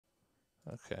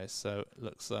Okay, so it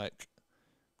looks like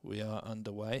we are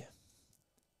underway.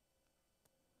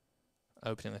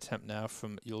 Opening attempt now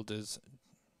from Yildiz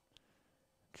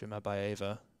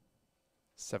Jumabayeva,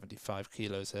 75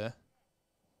 kilos here.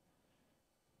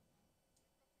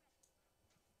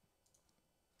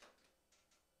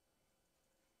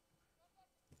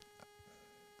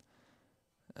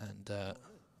 And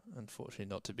unfortunately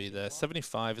not to be there.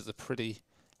 75 is a pretty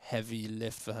heavy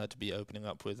lift for her to be opening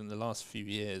up with. In the last few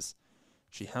years,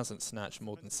 she hasn't snatched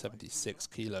more than 76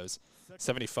 kilos.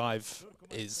 75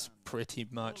 is pretty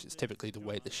much, it's typically the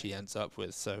weight that she ends up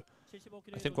with. So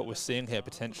I think what we're seeing here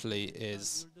potentially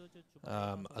is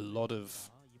a lot of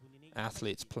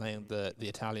athletes playing the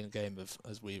Italian game of,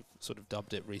 as we've sort of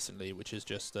dubbed it recently, which is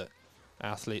just that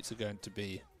athletes are going to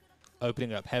be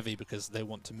opening up heavy because they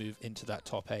want to move into that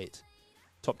top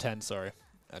 10, sorry.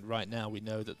 And right now we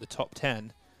know that the top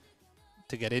 10,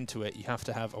 to get into it, you have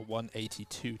to have a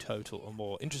 182 total or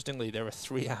more. Interestingly, there are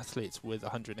 3 athletes with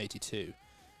 182,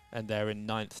 and they're in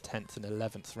 9th, 10th, and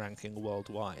 11th ranking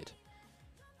worldwide.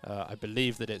 I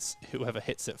believe that it's whoever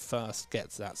hits it first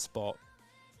gets that spot,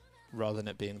 rather than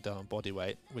it being done on body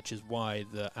weight, which is why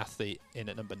the athlete in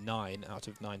at number 9 out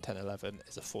of 9, 10, 11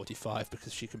 is a 45,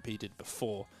 because she competed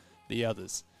before the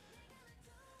others.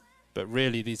 But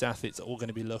really, these athletes are all going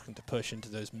to be looking to push into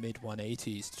those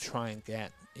mid-180s to try and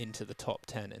get into the top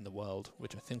 10 in the world,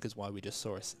 which I think is why we just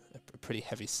saw a pretty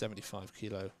heavy 75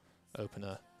 kilo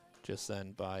opener just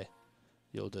then by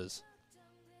Yildiz.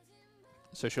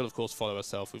 So she'll of course follow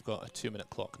herself. We've got a 2-minute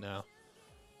clock now.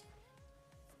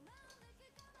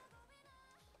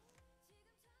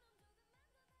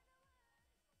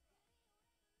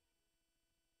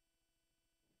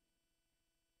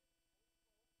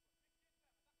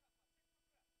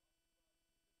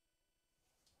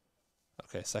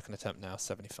 Okay, second attempt now,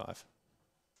 75.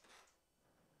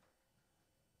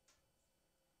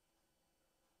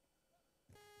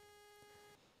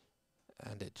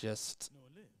 And it just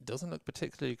doesn't look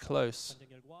particularly close.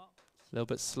 A little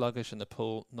bit sluggish in the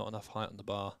pull, not enough height on the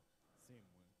bar.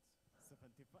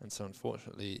 And so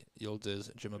unfortunately,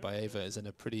 Yildiz Jumabayeva is in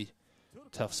a pretty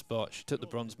tough spot. She took the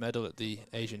bronze medal at the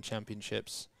Asian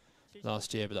Championships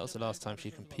last year, but that was the last time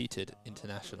she competed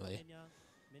internationally.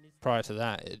 Prior to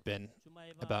that, it had been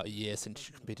about a year since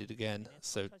she competed again.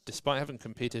 So despite having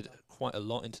competed quite a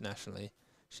lot internationally,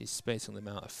 she's spacing them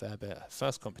out a fair bit. Her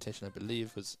first competition, I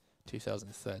believe, was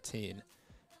 2013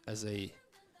 as a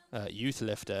youth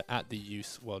lifter at the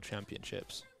Youth World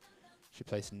Championships. She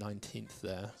placed 19th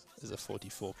there as a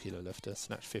 44 kilo lifter,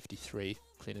 snatched 53,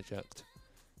 clean and jerked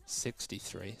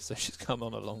 63, so she's come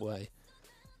on a long way.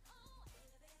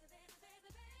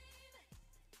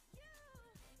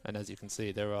 And as you can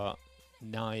see, there are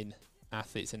 9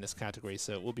 athletes in this category,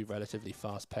 so it will be relatively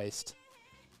fast-paced.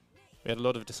 We had a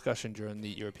lot of discussion during the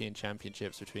European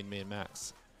Championships between me and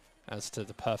Max as to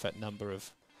the perfect number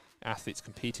of athletes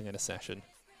competing in a session.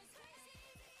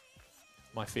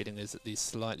 My feeling is that these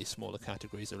slightly smaller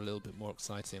categories are a little bit more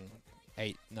exciting,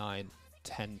 8, 9,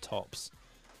 10 tops.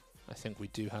 I think we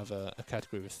do have a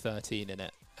category with 13 in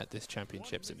it at this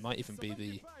championships. It might even be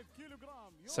the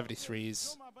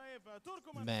 73s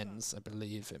men's, I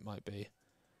believe it might be.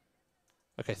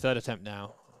 Okay, third attempt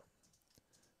now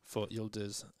for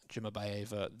Yildiz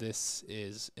Jumabayeva. This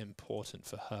is important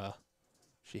for her.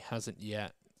 She hasn't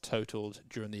yet totaled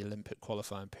during the Olympic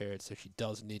qualifying period, so she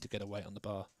does need to get a weight on the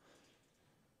bar.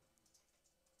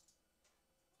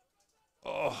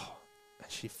 Oh,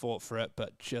 she fought for it,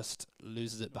 but just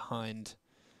loses it behind.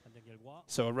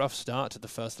 So a rough start to the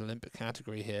first Olympic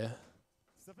category here.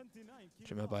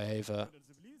 Jumabayeva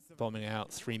bombing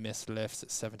out 3 missed lifts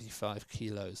at 75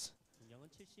 kilos.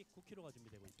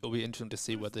 It'll be interesting to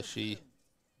see whether she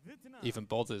even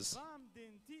bothers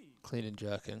clean and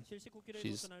jerking.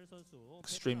 She's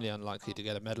extremely unlikely to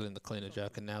get a medal in the clean and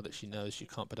jerk, and now that she knows she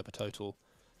can't put up a total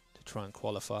to try and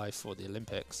qualify for the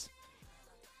Olympics,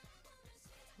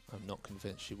 I'm not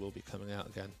convinced she will be coming out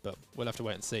again, but we'll have to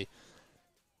wait and see.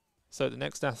 So the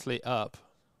next athlete up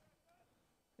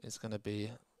is going to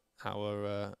be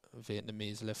our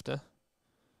Vietnamese lifter.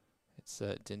 It's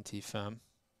Dinh Thi Pham.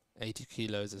 80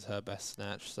 kilos is her best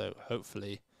snatch, so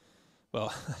hopefully,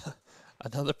 well,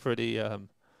 another pretty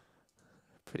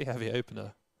heavy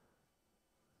opener.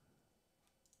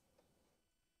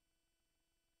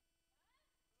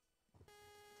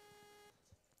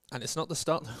 And it's not the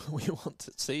start that we want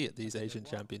to see at these Asian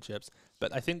Championships,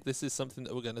 but I think this is something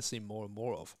that we're going to see more and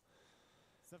more of,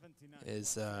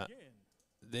 is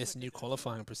this new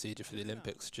qualifying procedure for the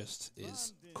Olympics just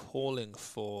is calling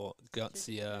for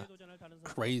gutsier,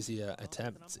 crazier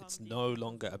attempts. It's no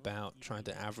longer about trying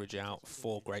to average out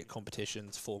 4 great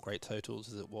competitions, 4 great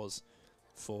totals as it was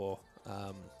for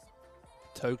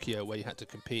Tokyo, where you had to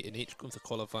compete in each of the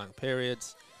qualifying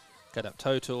periods, get up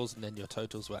totals, and then your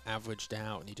totals were averaged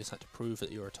out and you just had to prove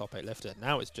that you were a top 8 lifter.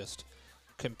 Now it's just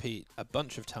compete a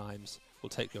bunch of times, we'll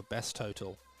take your best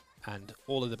total, and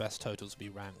all of the best totals will be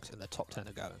ranked and the top 10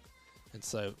 are going. And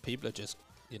so people are just,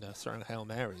 you know, throwing Hail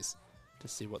Marys to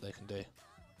see what they can do.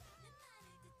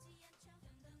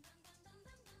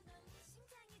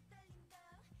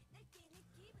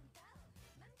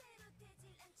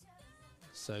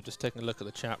 So just taking a look at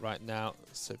the chat right now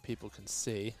so people can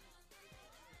see.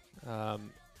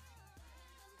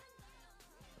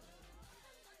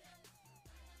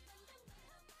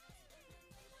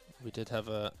 We did have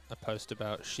a post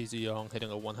about Shizuyong hitting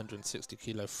a 160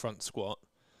 kilo front squat.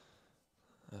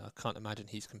 Can't imagine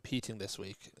he's competing this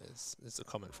week, is a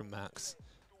comment from Max.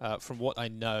 From what I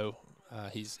know,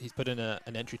 he's put in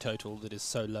an entry total that is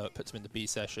so low it puts him in the B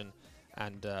session,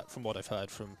 and from what I've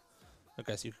heard from, I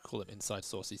guess you could call them inside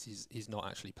sources, he's not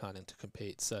actually planning to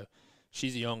compete. So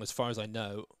Shizuyong, as far as I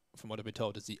know, from what I've been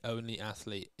told, is the only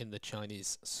athlete in the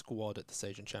Chinese squad at the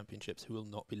Asian Championships who will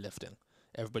not be lifting.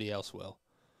 Everybody else will.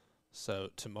 So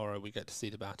tomorrow we get to see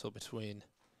the battle between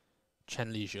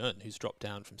Chen Lijun, who's dropped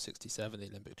down from 67, the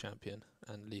Olympic champion,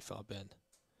 and Li Fabin.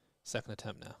 Second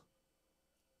attempt now.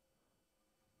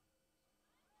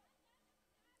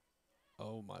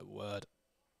 Oh my word.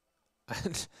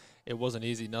 And it wasn't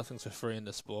easy, nothing's for free in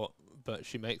the sport, but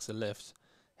she makes a lift.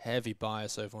 Heavy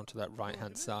bias over onto that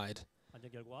right-hand side.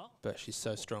 But she's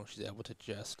so strong, she's able to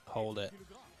just hold it,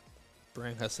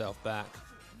 bring herself back.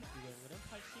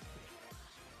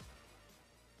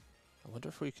 I wonder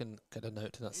if we can get a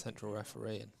note to that central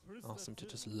referee and ask them to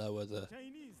just lower the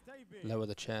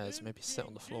chairs, maybe sit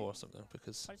on the floor or something,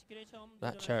 because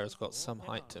that chair has got some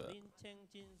height to it.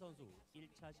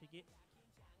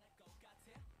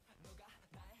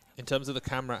 In terms of the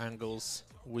camera angles,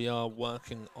 we are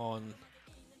working on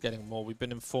getting more. We've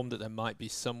been informed that there might be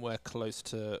somewhere close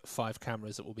to 5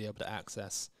 cameras that we'll be able to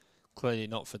access. Clearly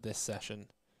not for this session,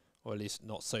 or at least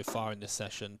not so far in this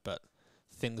session, but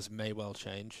things may well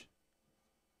change.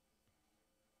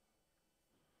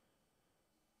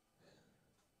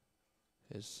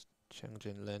 Here's Cheng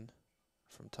Jin Lin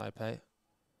from Taipei.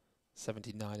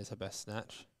 79 is her best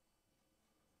snatch.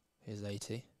 Here's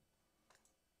 80.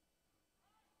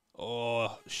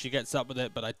 Oh, she gets up with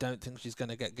it, but I don't think she's going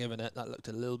to get given it. That looked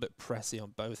a little bit pressy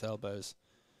on both elbows.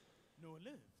 No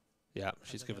lift. Yeah,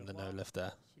 she's given the no lift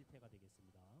there.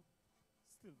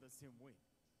 Still the same weight.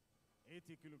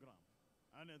 80 kilogram.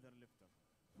 Another lifter.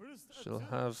 First She'll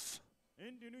have...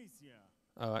 Indonesia.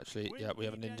 Oh, actually, yeah, we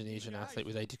have an Indonesian athlete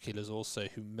with 80 kilos also,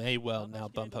 who may well now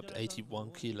bump up to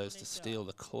 81 kilos to steal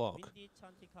the clock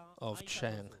of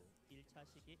Cheng.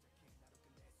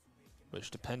 Which,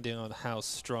 depending on how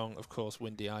strong, of course,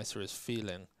 Windy Isa is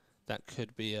feeling, that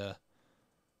could be a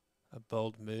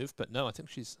bold move. But no, I think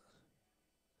she's...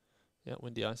 Yeah,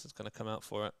 Windy Isa's going to come out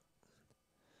for it.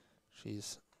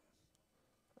 She's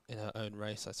in her own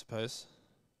race, I suppose.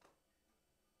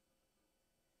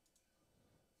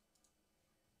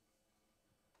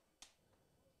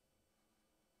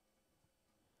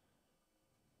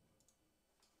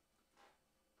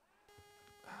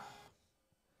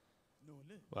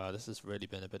 Wow, this has really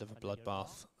been a bit of a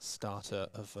bloodbath starter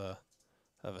of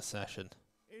a session.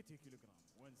 80 kilogram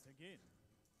once again.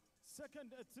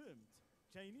 Second attempt.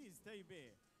 Chinese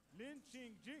Taipei. Lin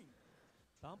Jinju.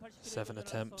 7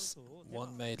 attempts,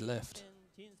 1 made lift.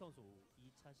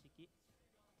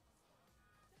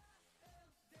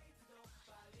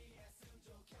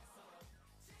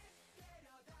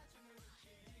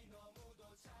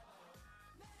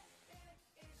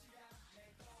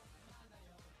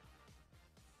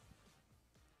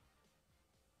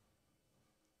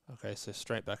 Okay, so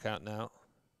straight back out now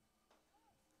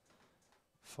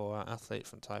for our athlete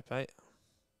from Taipei.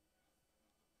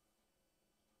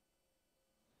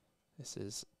 This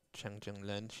is Cheng Jin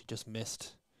Lin. She just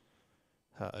missed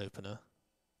her opener,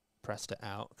 pressed it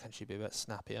out. Can she be a bit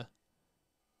snappier?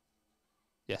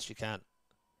 Yes, she can.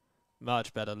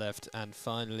 Much better lift, and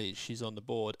finally she's on the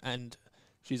board, and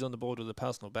she's on the board with a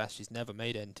personal best. She's never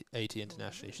made 80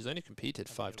 internationally. She's only competed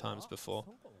 5 times before.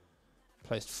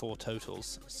 Placed 4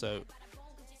 totals, so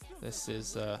this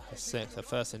is her 6th. Her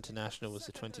first international was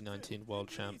the 2019 World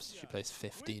Champs. She placed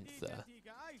 15th there.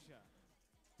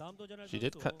 She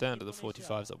did cut down to the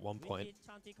 45s at one point.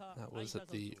 That was at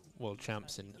the World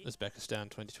Champs in Uzbekistan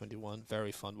 2021.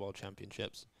 Very fun World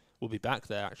Championships. will be back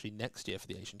there actually next year for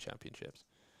the Asian Championships.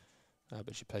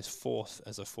 But she placed 4th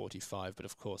as a 45, but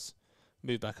of course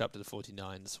moved back up to the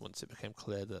 49s once it became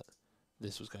clear that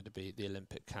this was going to be the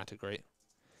Olympic category.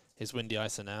 Here's Windy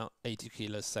Isa now, 80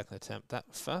 kilos, second attempt.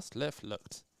 That first lift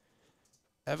looked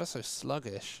ever so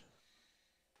sluggish.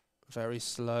 Very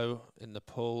slow in the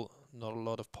pull, not a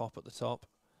lot of pop at the top.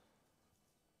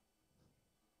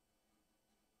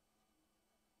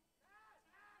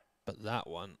 But that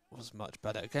one was much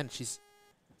better. Again, she's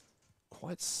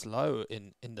quite slow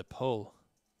in the pull.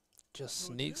 Just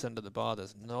sneaks under the bar.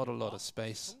 There's not a lot of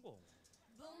space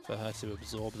for her to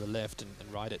absorb the lift and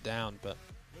ride it down, but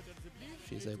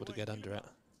she's able to get under it.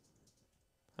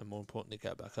 And more importantly,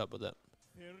 get back up with it.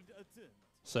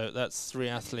 So that's 3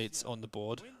 athletes on the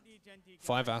board.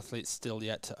 5 athletes still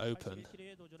yet to open.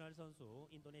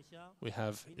 We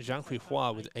have Zhang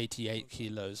Huihua with 88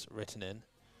 kilos written in.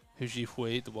 Hu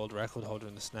Jihui, the world record holder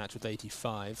in the snatch, with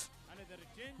 85.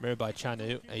 Mirabai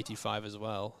Chanu, 85 as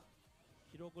well.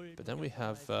 But then we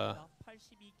have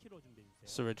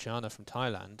Surajana from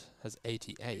Thailand, has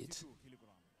 88.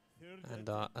 And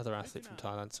our other athlete from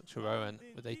Thailand, Sukshiroen,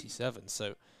 with 87.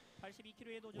 So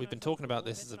we've been talking about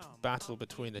this as a battle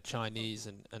between the Chinese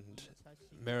and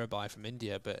Mirabai from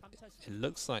India, but it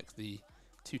looks like the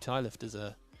 2 Thai lifters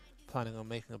are planning on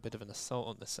making a bit of an assault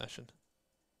on this session.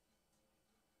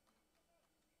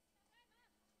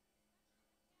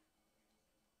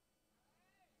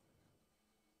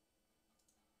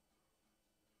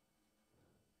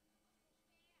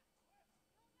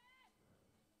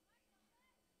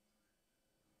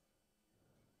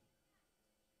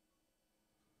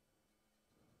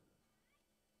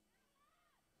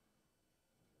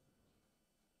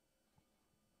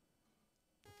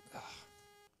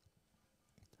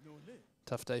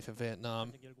 Tough day for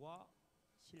Vietnam.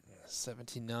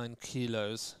 79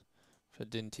 kilos for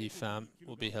Din Thi Pham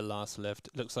will be her last lift.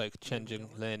 It looks like Chen Jing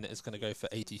Lin is going to go for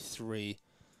 83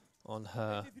 on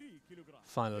her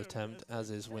final attempt, as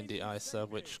is Windy Isa,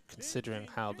 which, considering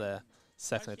how their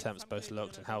second attempts both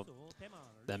looked and how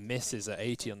their misses at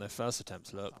 80 on their first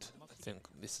attempts looked, I think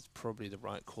this is probably the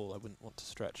right call. I wouldn't want to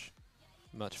stretch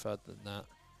much further than that.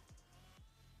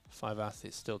 5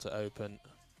 athletes still to open.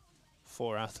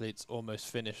 4 athletes almost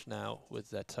finished now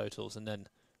with their totals, and then,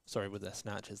 sorry, with their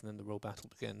snatches, and then the real battle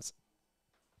begins.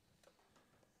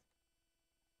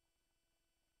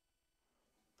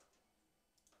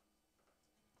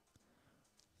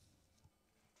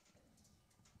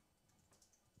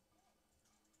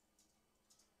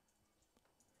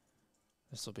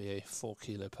 This will be a 4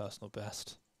 kilo personal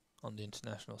best on the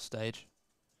international stage.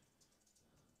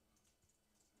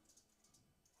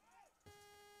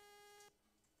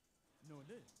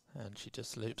 And she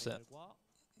just loops it.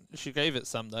 She gave it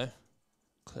some though.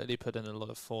 Clearly put in a lot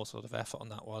of force, a lot of effort on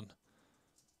that one.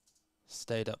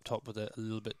 Stayed up top with it a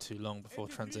little bit too long before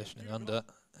transitioning under,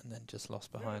 and then just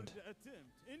lost behind.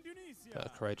 But a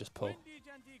courageous pull.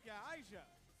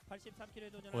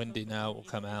 Windy now will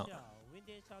come out.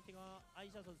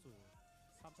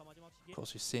 Of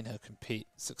course, we've seen her compete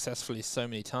successfully so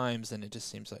many times, and it just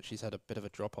seems like she's had a bit of a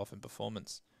drop-off in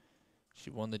performance. She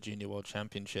won the Junior World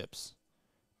Championships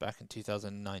back in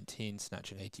 2019,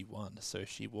 snatching 81. So if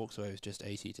she walks away with just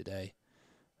 80 today,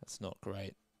 that's not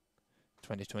great.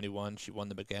 2021, she won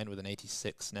them again with an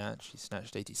 86 snatch. She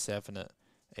snatched 87 at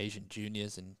Asian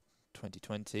Juniors in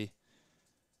 2020.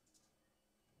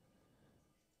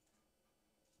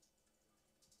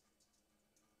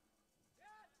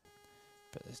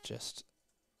 But there's just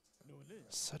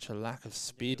such a lack of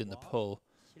speed in the pull.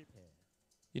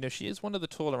 You know, she is one of the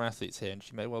taller athletes here, and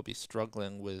she may well be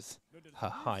struggling with her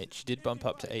height. She did bump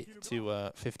up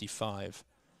to 55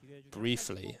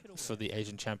 briefly for the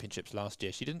Asian Championships last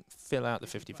year. She didn't fill out the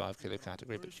 55 kilo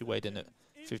category, but she weighed in at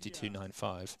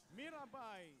 52.95.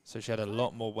 So she had a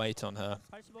lot more weight on her,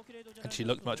 and she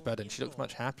looked much better, and she looked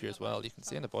much happier as well. You can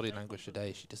see in the body language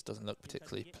today, she just doesn't look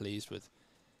particularly pleased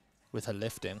with her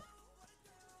lifting,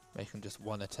 making just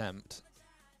 1 attempt.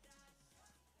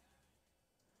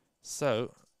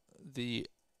 So, the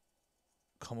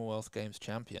Commonwealth Games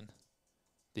champion,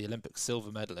 the Olympic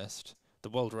silver medalist, the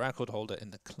world record holder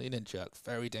in the clean and jerk,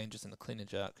 very dangerous in the clean and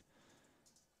jerk,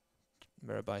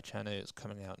 Mirabai Chanu is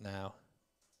coming out now.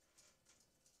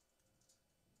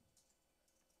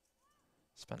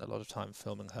 Spent a lot of time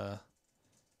filming her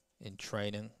in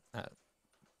training at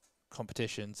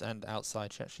competitions and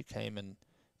outside. She actually came and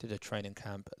did a training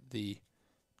camp at the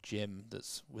gym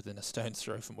that's within a stone's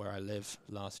throw from where I live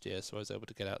last year, so I was able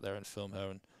to get out there and film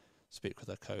her and speak with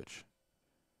her coach.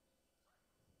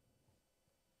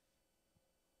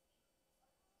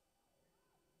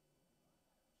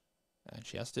 and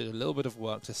she has to do a little bit of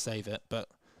work to save it, but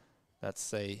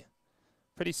that's a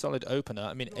pretty solid opener.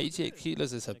 I mean, 88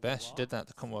 kilos is her best. She did that at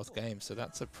the Commonwealth Games, so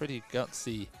that's a pretty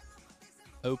gutsy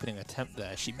opening attempt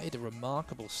there. She made a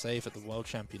remarkable save at the World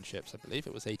Championships. I believe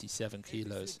it was 87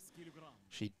 kilos.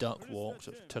 She duck walked,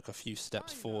 took a few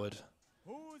steps forward,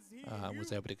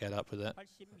 was able to get up with it.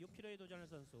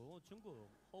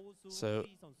 So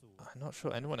I'm not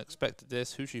sure anyone expected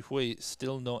this. Hu Hui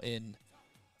still not in,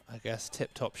 I guess,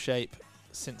 tip-top shape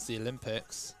since the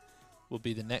Olympics. Will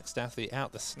be the next athlete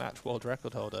out, the snatch world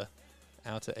record holder,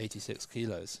 out at 86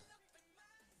 kilos.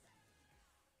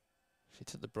 She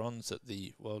took the bronze at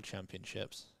the World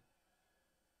Championships.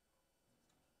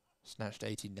 Snatched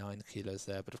 89 kilos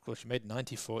there, but of course she made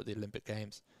 94 at the Olympic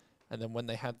Games. And then when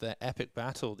they had their epic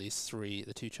battle, these three,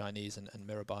 the two Chinese and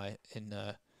Mirabai in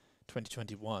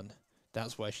 2021,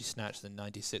 that's where she snatched the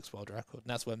 96 world record. And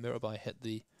that's where Mirabai hit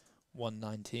the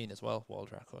 119 as well,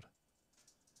 world record.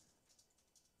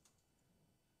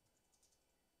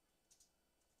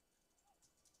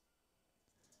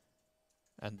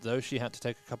 And though she had to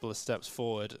take a couple of steps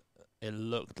forward, it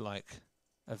looked like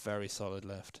a very solid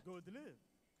lift.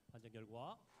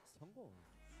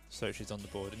 So she's on the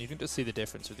board, and you can just see the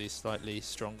difference with these slightly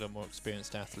stronger, more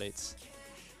experienced athletes.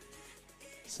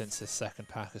 Since the second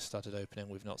pack has started opening,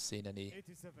 we've not seen any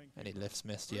lifts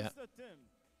missed yet.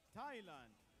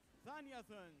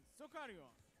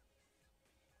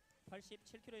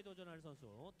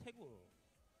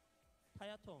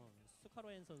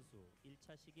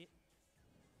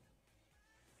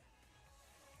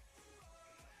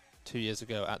 Two years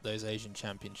ago at those Asian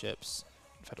Championships,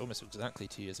 in fact almost exactly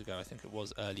 2 years ago, I think it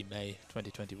was early May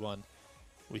 2021,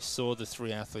 we saw the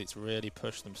three athletes really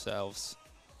push themselves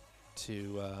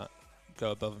to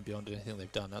go above and beyond anything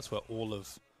they've done. That's where all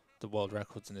of the world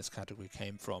records in this category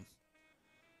came from.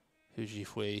 Hu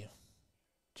Hui,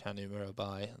 Chanu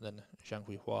Mirabai, and then Zhang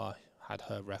Huihua had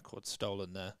her record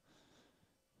stolen there.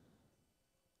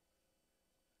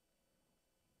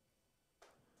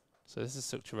 So this is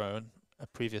Suk Charoen, a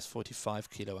previous 45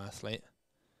 kilo athlete,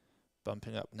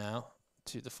 bumping up now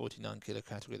to the 49 kilo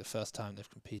category, the first time they've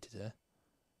competed here.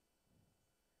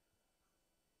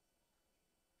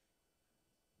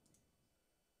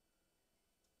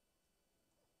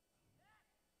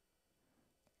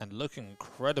 And looking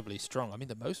incredibly strong. I mean,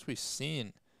 the most we've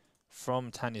seen from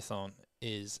Tanyathon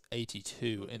is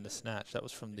 82 in the snatch. That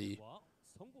was from the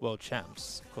World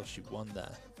Champs. Of course, she won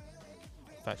there.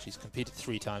 In fact, she's competed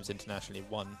 3 times internationally,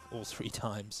 won all 3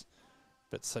 times.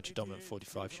 But such a dominant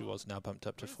 45 she was, now bumped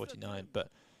up to 49. But,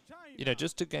 you know,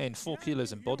 just to gain 4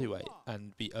 kilos in body weight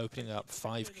and be opening up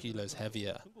 5 kilos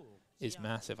heavier is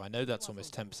massive. I know that's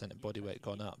almost 10% in body weight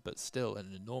gone up, but still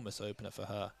an enormous opener for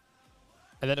her.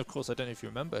 And then, of course, I don't know if you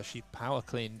remember, she power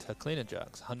cleaned her clean and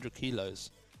jerks, 100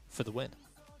 kilos for the win.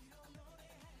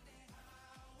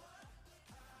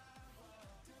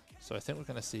 So I think we're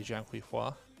going to see Zhang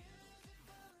Huihua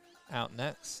out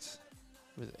next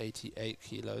with 88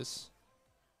 kilos.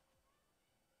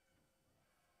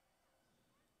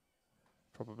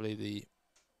 Probably the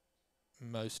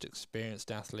most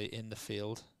experienced athlete in the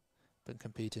field. Been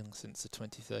competing since the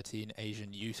 2013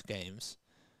 Asian Youth Games,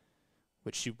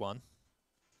 which she won.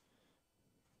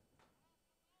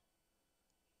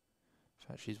 In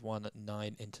fact, she's won at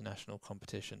 9 international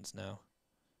competitions now.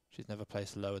 She's never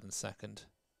placed lower than second.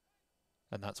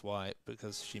 And that's why,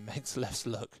 because she makes lefts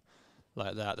look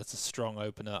like that. That's a strong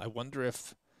opener. I wonder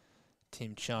if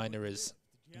Team China is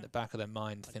in the back of their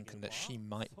mind thinking that she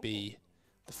might be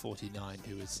the 49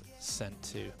 who was sent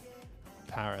to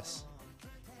Paris.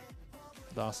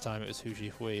 Last time it was Hu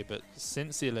Hui, but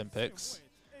since the Olympics,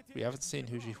 we haven't seen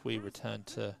Hu Hui return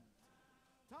to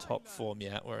top form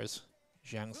yet, whereas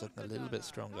Zhang's looking a little bit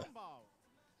stronger.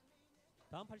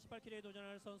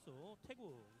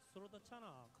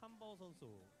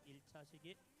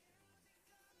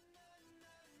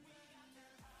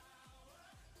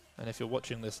 And if you're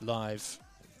watching this live,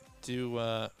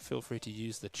 do feel free to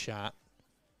use the chat.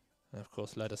 And of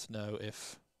course, let us know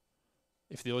if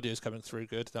the audio is coming through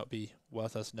good. That would be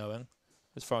worth us knowing.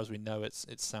 As far as we know, it's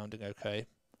sounding okay.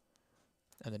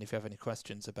 And then if you have any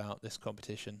questions about this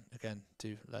competition, again,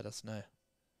 do let us know.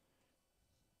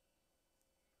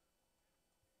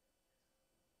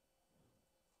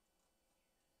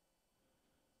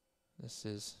 This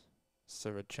is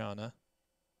Surajana.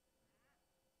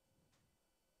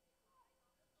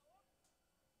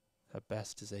 Her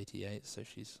best is 88, so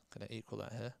she's going to equal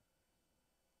that here.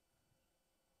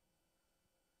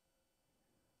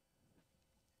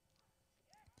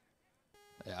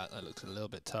 Yeah, that looks a little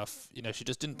bit tough. You know, she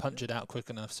just didn't punch it out quick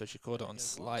enough, so she caught it on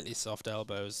slightly soft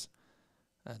elbows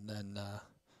and then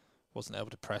wasn't able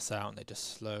to press out, and they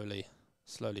just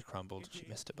slowly crumbled. She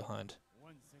missed it behind.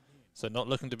 Once again. So not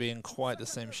looking to be in quite the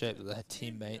same shape that her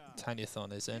teammate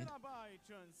Tanyathon is in.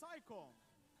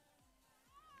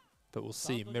 But we'll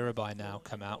see Mirabai now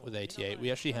come out with 88.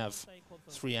 We actually have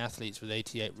 3 athletes with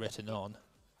 88 written on.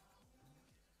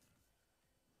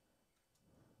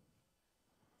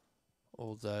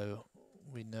 Although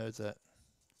we know that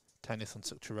Tanyathon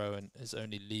Sukcharoen is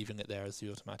only leaving it there as the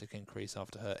automatic increase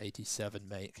after her 87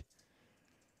 make.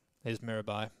 Here's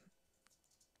Mirabai.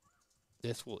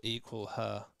 This will equal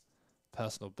her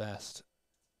personal best.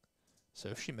 So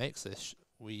if she makes this,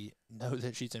 we know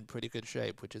that she's in pretty good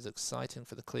shape, which is exciting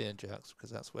for the clean and jerks,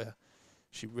 because that's where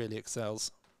she really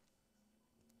excels.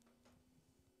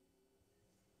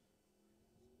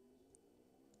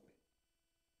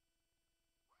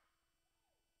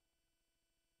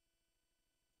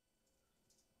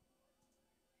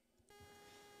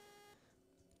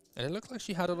 And it looked like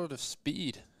she had a lot of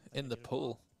speed in the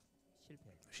pull.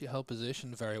 She held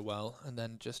position very well, and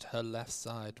then just her left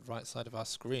side, right side of our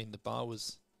screen, the bar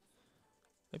was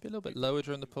maybe a little bit lower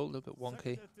during the pull, a little bit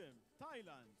wonky.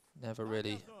 Never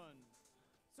really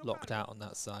locked out on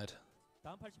that side.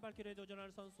 다음 88kg에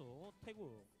도전할 선수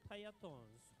태국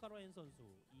타이아톤 수카로엔 선수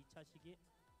 2차 시기.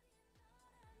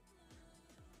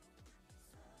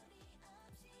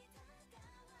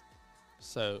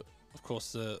 So, of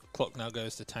course, the clock now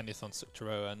goes to Tanyathon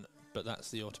Sukcharoen, but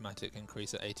that's the automatic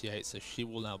increase at 88, so she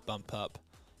will now bump up.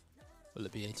 Will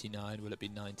it be 89? Will it be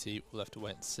 90? We'll have to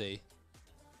wait and see.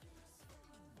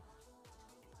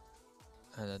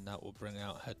 And then that will bring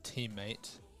out her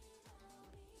teammate.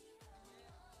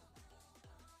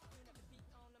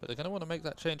 But they're going to want to make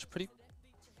that change pretty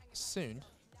soon.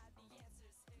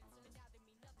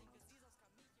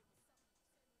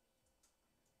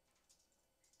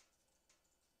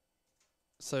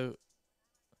 So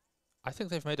I think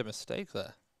they've made a mistake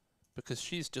there, because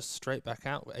she's just straight back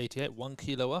out with 88, 1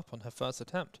 kilo up on her first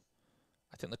attempt.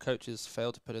 I think the coaches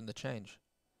failed to put in the change.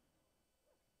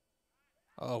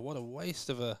 Oh, what a waste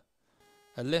of a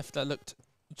lift that looked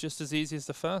just as easy as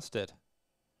the first did.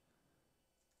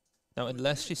 Now,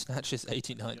 unless she snatches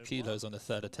 89 kilos on a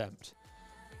third attempt,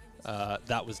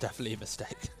 that was definitely a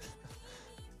mistake.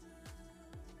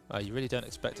 You really don't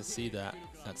expect to see that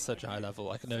at such a high level.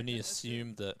 I can only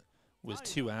assume that with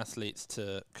 2 athletes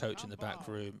to coach in the back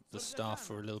room, the staff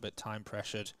were a little bit time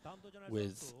pressured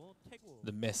with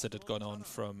the miss that had gone on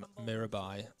from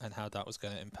Mirabai and how that was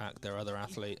going to impact their other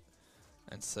athlete.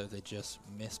 And so they just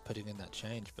missed putting in that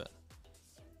change. But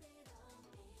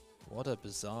what a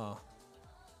bizarre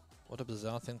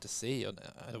thing to see on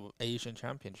Asian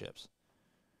Championships.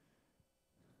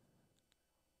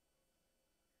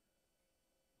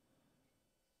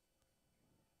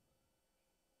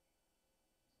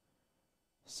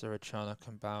 Surachana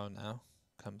Kambao now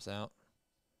comes out.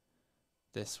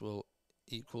 This will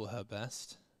equal her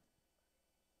best.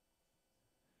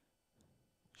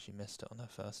 She missed it on her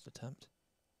first attempt.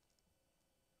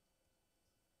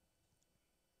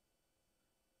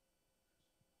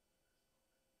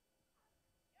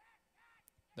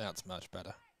 That's much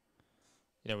better.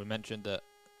 You know, we mentioned that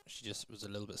she just was a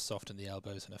little bit soft in the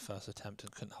elbows in her first attempt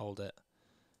and couldn't hold it.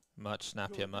 Much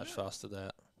snappier, much faster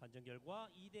there.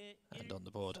 And on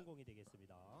the board.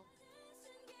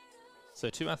 So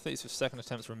 2 athletes with second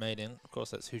attempts remaining. Of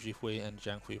course, that's Hu Jihui and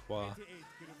Zhang Huihua.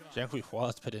 Zhang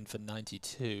Huihua's put in for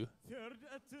 92. Third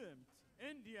attempt,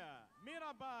 India,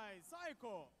 Mirabai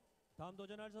Saiko.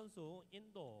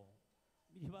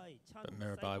 But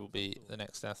Mirabai will be the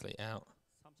next athlete out.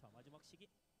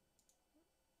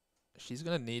 She's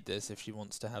going to need this if she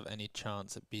wants to have any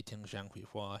chance at beating Zhang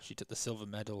Huihua. She took the silver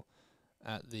medal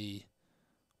at the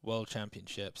World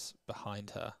Championships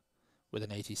behind her with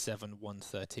an 87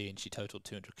 113. She totaled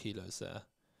 200 kilos there.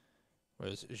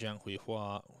 Whereas Zhang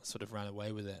Huihua sort of ran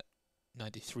away with it.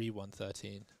 93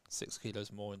 113, 6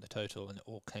 kilos more in the total, and it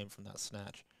all came from that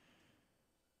snatch.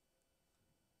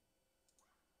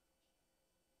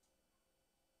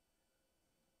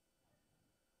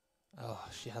 Oh,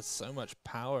 she has so much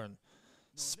power and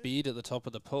speed at the top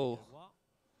of the pull.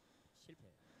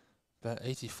 But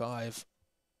 85,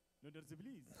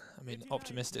 I mean,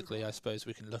 optimistically, I suppose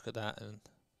we can look at that and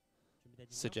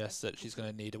suggest that she's going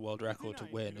to need a world record to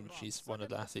win, and she's one of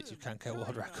the athletes who can get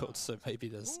world records, so maybe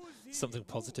there's something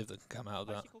positive that can come out of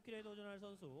that.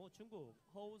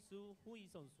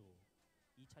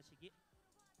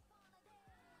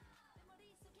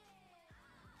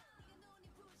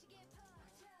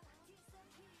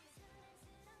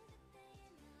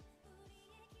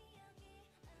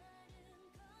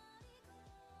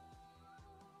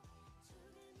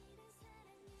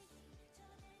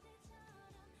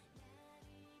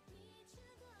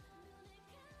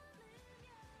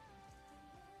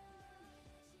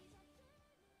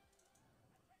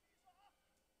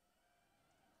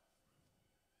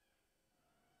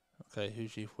 Okay, Hu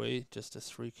Jihui, just a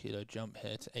 3 kilo jump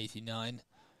here to 89.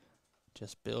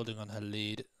 Just building on her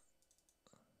lead.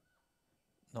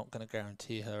 Not going to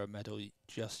guarantee her a medal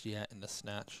just yet in the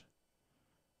snatch.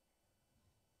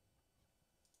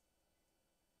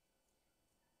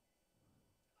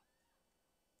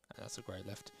 And that's a great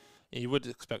lift. You would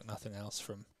expect nothing else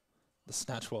from the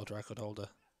snatch world record holder.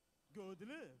 Good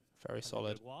lift. Very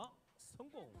solid. 결과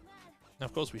성공. Now,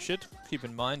 of course, we should keep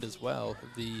in mind as well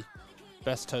the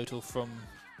best total from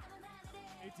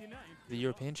 89. the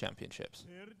European Championships.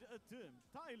 Third attempt.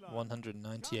 Thailand.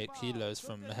 198 kilos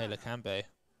from Mihaela Kambe,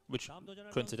 which 다음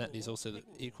도전할 coincidentally is 선수 also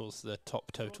태국. equals the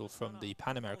top total from the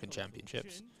Pan American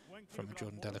Championships from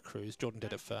Jordan Dela Cruz. Jordan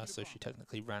did it first, so she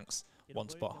technically ranks one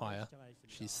spot higher.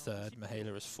 She's third,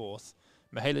 Mihaela is fourth.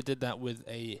 Mihaela did that with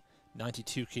a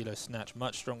 92 kilo snatch,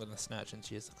 much stronger than the snatch, and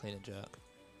she has the clean and jerk.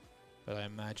 But I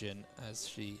imagine as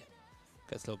she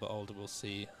gets a little bit older, we'll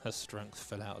see her strength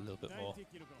fill out a little bit more. 90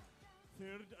 kilogram.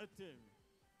 Third attempt.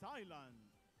 Thailand.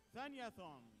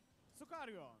 Thanyathan.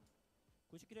 Sukaryon.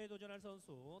 90kg에 도전할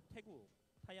선수 태국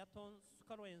타야톤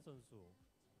수카로엔 선수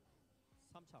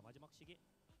 3차 마지막 시기.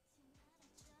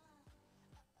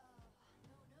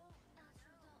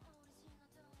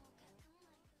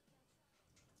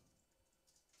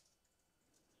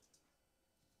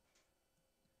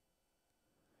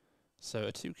 So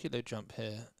a 2 kilo jump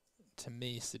here, to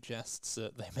me, suggests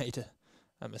that they made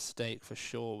a mistake for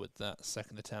sure with that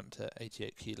second attempt at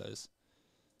 88 kilos.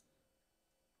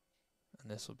 And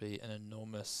this will be an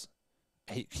enormous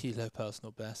 8 kilo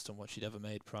personal best on what she'd ever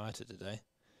made prior to today.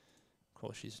 Of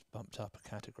course, she's bumped up a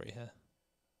category here.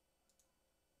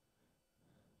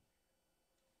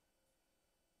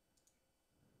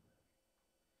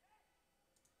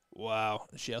 Wow,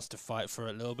 she has to fight for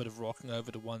a little bit of rocking over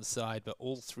to one side, but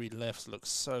all three lifts look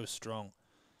so strong.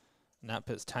 And that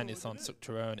puts Thanyathan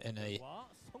Sukaryon in a 결과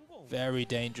성공. very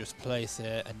dangerous place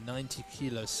here. A 90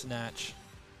 kilo snatch.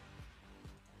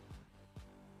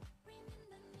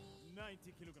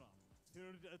 90 kilogram.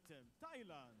 Third attempt.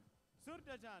 Thailand.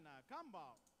 Surdajana.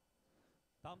 Kambao.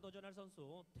 다음 도전할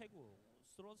선수 태국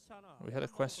스로차나. We had a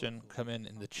question come in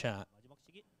the chat. 마지막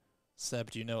시기.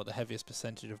 Seb, do you know what the heaviest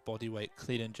percentage of body weight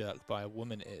clean and jerk by a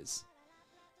woman is?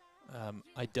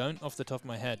 I don't off the top of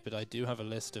my head, but I do have a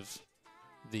list of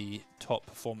the top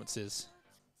performances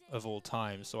of all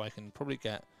time, so I can probably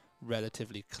get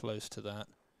relatively close to that.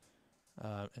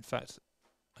 In fact,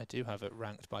 I do have it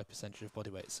ranked by percentage of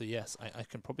body weight, so yes, I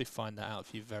can probably find that out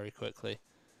for you very quickly.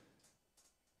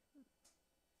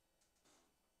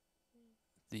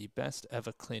 The best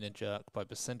ever clean and jerk by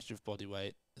percentage of body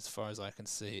weight, as far as I can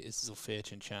see, is Zulfia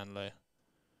Chinchanlo.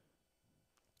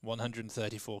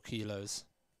 134 kilos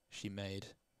she made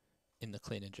in the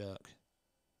clean and jerk,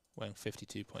 weighing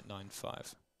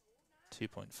 52.95,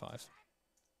 2.5.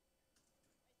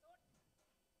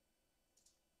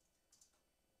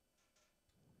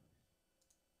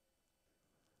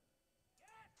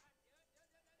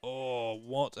 Oh,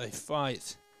 what a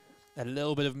fight! A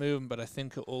little bit of movement, but I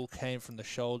think it all came from the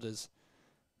shoulders.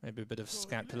 Maybe a bit of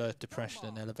scapular depression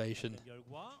and elevation.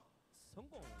 결과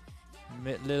성공.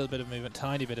 Little bit of movement,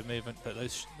 tiny bit of movement, but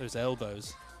those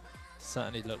elbows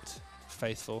certainly looked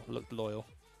faithful, looked loyal.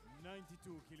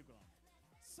 92 kilogram.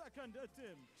 Second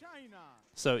attempt. China.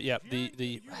 So yeah,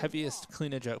 the heaviest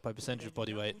clean and jerk by percentage of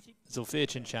body weight, Zulfia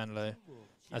Chinchanlo,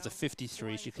 as a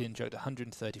 53, she clean and jerked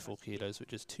 134 kilos,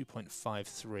 which is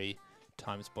 2.53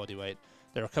 times body weight.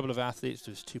 There are a couple of athletes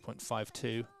who's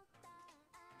 2.52.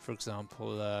 For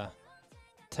example,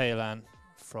 Taylan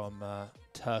from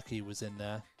Turkey was in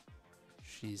there.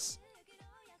 She's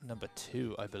number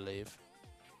 2, I believe.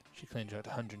 She clean and jerked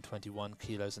 121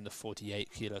 kilos in the 48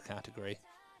 kilo category,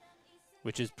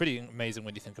 which is pretty amazing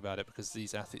when you think about it, because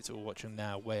these athletes that we're watching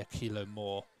now weigh a kilo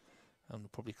more and will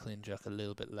probably clean and jerk a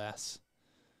little bit less.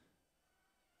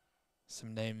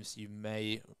 Some names you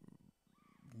may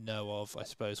know of, I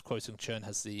suppose. Kwon Sung Chun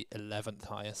has the 11th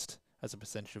highest as a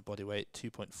percentage of body weight,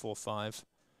 2.45,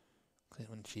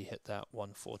 when she hit that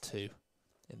 142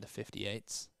 in the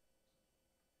 58s.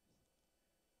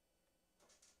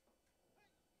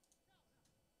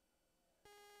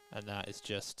 And that is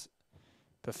just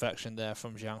perfection there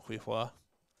from Jiang Huihua.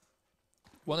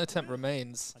 One attempt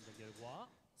remains. 판정 결과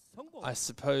성공. I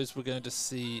suppose we're going to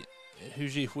see Hu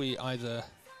Jihui either...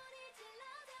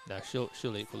 No,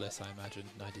 she'll equal this, I imagine,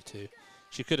 92.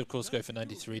 She could, of course, go for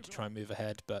 93 to try and move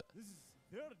ahead, but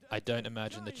I don't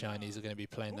imagine the Chinese are going to be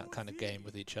playing that kind of game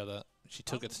with each other. She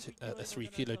took a 3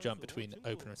 kilo jump between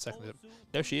opener and second.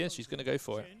 No, she is. She's going to go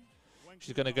for it.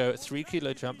 She's going to go a 3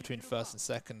 kilo jump between first and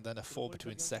second, then a 4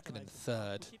 between second and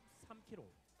third. 93kg.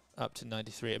 up to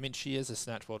 93. I mean, she is a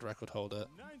snatch world record holder.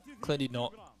 93 Clearly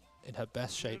not kilogram. in her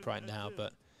best shape right now,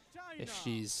 but if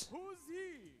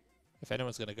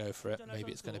anyone's going to go for it,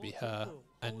 maybe it's going to be her.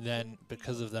 And then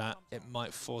because of that, it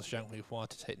might force Zhang Huihua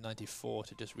to take 94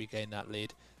 to just regain that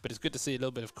lead. But it's good to see a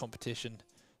little bit of competition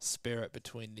spirit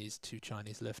between these two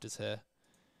Chinese lifters here.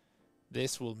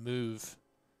 This will move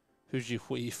Hu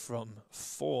Jihui from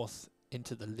 4th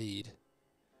into the lead.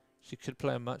 She could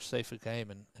play a much safer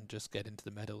game and just get into the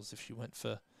medals if she went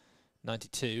for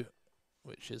 92,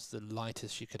 which is the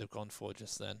lightest she could have gone for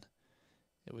just then.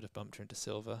 It would have bumped her into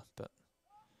silver, but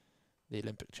the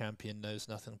Olympic champion knows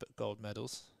nothing but gold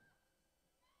medals.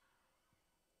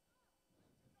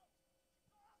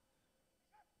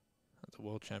 At the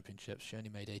World Championships, she only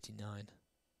made 89.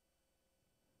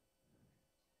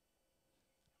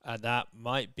 And that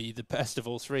might be the best of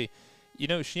all three. You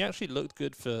know, she actually looked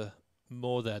good for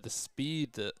more there. The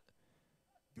speed that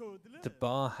the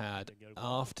bar had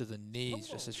after the knees,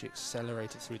 just as she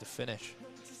accelerated through the finish.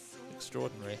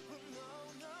 Extraordinary.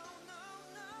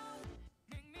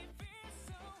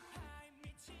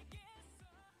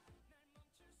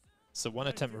 So one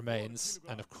attempt remains,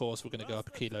 and of course we're going to go up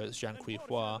a kilo. It's Zhang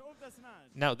Huihua.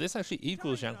 Now this actually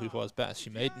equals Zhang Huihua's best.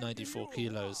 She made 94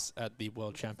 kilos at the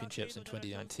World Championships in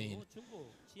 2019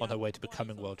 on her way to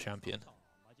becoming world champion.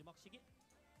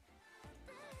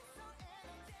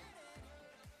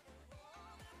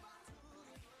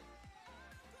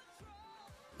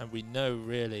 And we know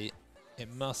really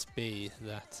it must be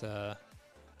that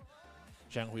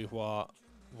Zhang Huihua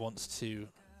wants to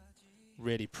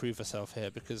really prove herself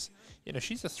here, because you know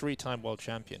she's a 3-time world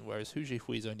champion, whereas Hu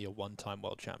Jihui is only a 1-time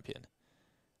world champion,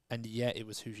 and yet it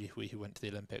was Hu Jihui who went to the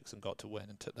Olympics and got to win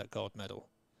and took that gold medal.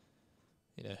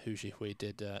 You know, Hu Jihui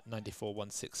did 94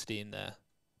 116 there,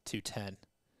 210.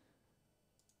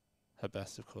 Her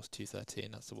best, of course,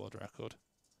 213. That's the world record.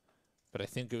 But I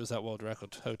think it was that world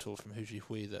record total from Hu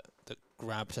Jihui that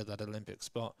grabbed her that Olympic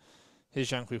spot.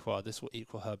 Here's Zhang Huihua. This will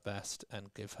equal her best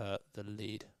and give her the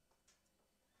lead.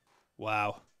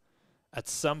 Wow. At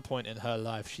some point in her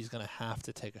life, she's going to have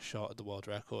to take a shot at the world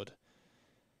record.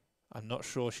 I'm not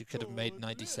sure she could have made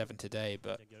 97 today,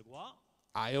 but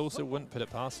I also wouldn't put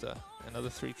it past her. Another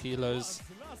 3 kilos.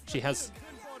 She has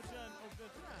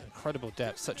incredible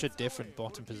depth, such a different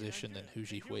bottom position than Hu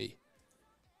Jihui.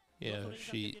 You know,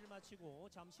 she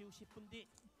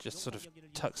just sort of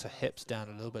tucks her hips down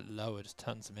a little bit lower, just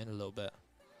turns them in a little bit,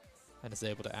 and is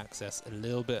able to access a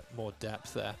little bit more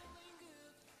depth there.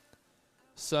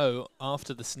 So,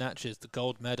 after the snatches, the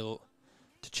gold medal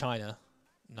to China,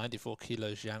 94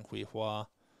 kilos Zhang Huihua.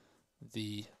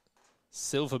 The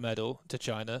silver medal to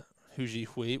China, Hu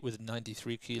Jihui with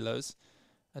 93 kilos.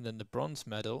 And then the bronze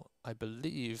medal, I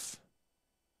believe,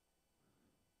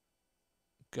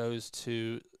 goes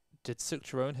to... Did Suk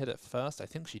Charoen hit it first? I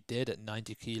think she did at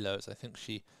 90 kilos. I think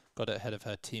she got it ahead of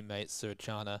her teammate,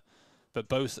 Surachana. But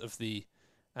both of the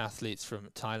athletes from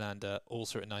Thailand are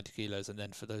also at 90 kilos. And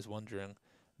then for those wondering,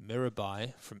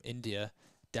 Mirabai from India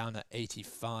down at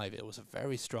 85. It was a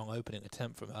very strong opening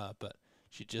attempt from her, but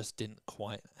she just didn't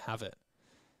quite have it.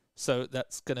 So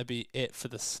that's going to be it for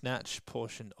the snatch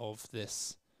portion of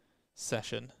this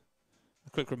session. A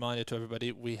quick reminder to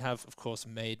everybody, we have, of course,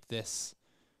 made this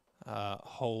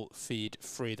whole feed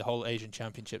free. The whole Asian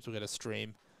Championships will get a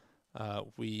stream.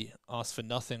 We ask for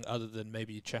nothing other than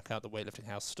maybe you check out the Weightlifting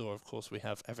House store. Of course, we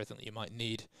have everything that you might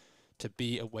need to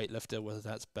be a weightlifter, whether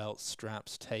that's belts,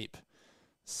 straps, tape,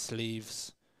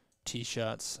 sleeves,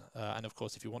 t-shirts, and of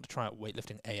course, if you want to try out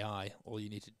Weightlifting AI, all you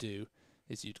need to do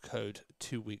is use code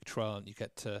 2week trial, and you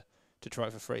get to try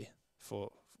it for free for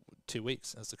 2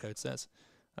 weeks, as the code says.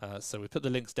 So we put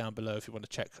the links down below if you want to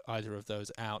check either of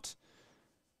those out.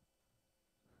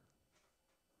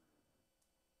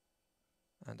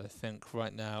 And I think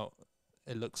right now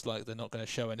it looks like they're not going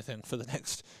to show anything for the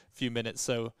next few minutes,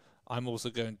 so I'm also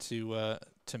going to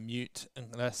mute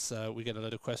unless we get a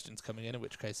load of questions coming in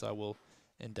which case I will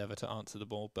endeavour to answer them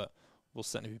all, but we'll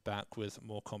certainly be back with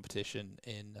more competition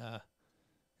in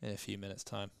a few minutes'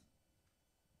 time.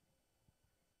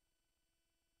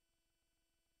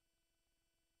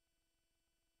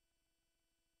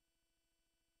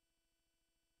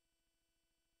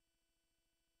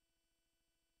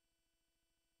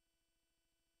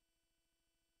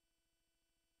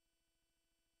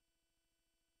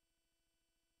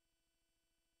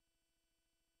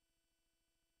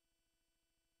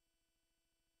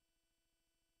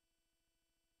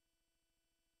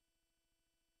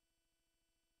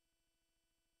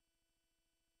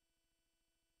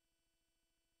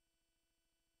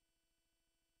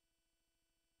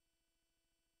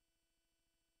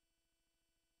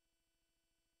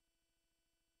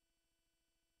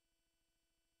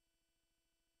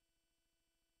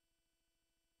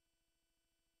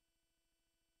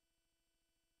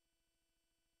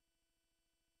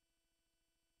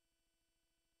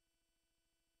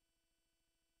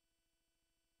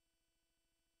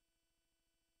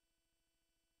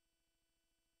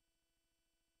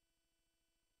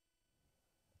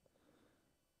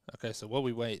 Okay, so while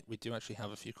we wait, we do actually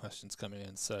have a few questions coming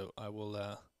in, so I will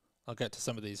I'll get to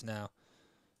some of these now.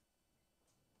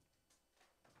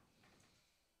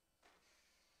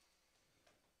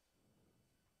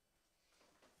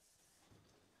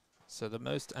 So the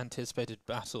most anticipated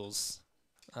battles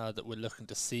that we're looking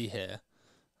to see here.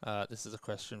 This is a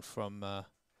question from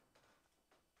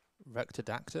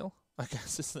Rectodactyl, I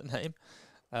guess is the name.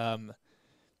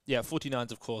 Yeah,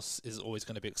 49s, of course, is always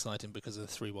going to be exciting because of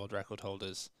the 3 world record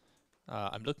holders.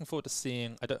 I'm looking forward to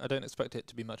seeing. I don't expect it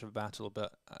to be much of a battle,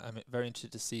 but I'm very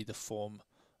interested to see the form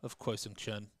of Kwo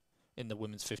Sung-chun in the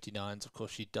women's 59s. Of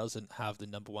course, she doesn't have the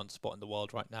 #1 spot in the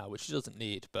world right now, which she doesn't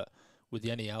need. But with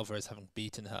Jenny Alvarez having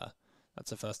beaten her,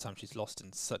 that's the first time she's lost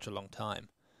in such a long time.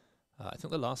 I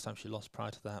think the last time she lost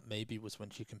prior to that maybe was when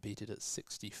she competed at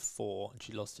 64 and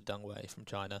she lost to Deng Wei from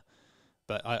China.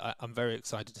 But I'm very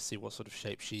excited to see what sort of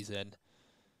shape she's in.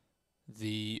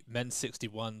 The men's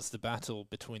 61s, the battle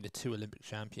between the 2 Olympic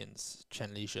champions,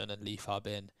 Chen Lijun and Li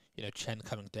Fabin. You know, Chen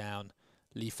coming down,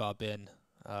 Li Fabin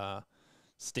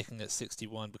sticking at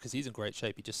 61 because he's in great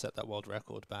shape. He just set that world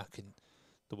record back in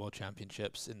the World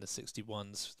Championships in the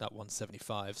 61s, that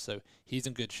 175. So he's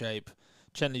in good shape.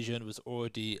 Chen Lijun was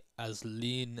already as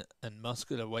lean and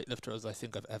muscular weightlifter as I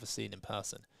think I've ever seen in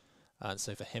person. And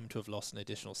so for him to have lost an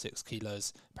additional 6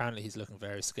 kilos, apparently he's looking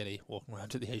very skinny walking around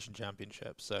to the Asian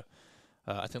Championships. So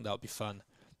I think that'll be fun.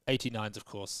 89s, of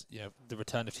course, you know, the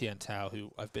return of Tian Tao,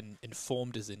 who I've been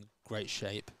informed is in great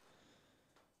shape.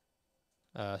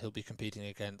 He'll be competing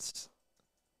against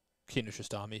Kino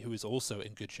Shistami, who is also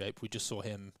in good shape. We just saw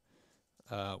him,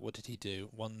 what did he do?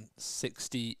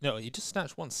 160, no, he just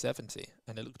snatched 170,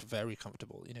 and it looked very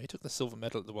comfortable. You know, he took the silver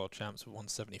medal at the World Champs with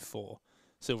 174,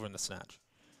 silver in the snatch.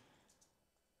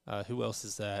 Who else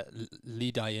is there?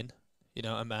 Li Dayin, you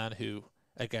know, a man who,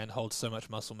 again, holds so much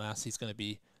muscle mass. He's going to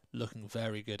be looking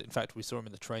very good. In fact, we saw him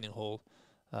in the training hall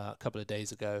a couple of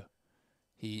days ago.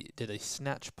 He did a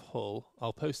snatch pull.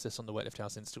 I'll post this on the Weightlifting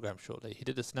House Instagram shortly. He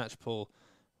did a snatch pull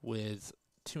with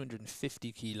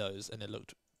 250 kilos, and it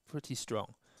looked pretty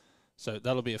strong. So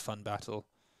that'll be a fun battle.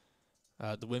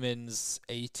 The women's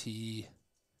 80...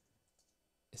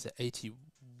 Is it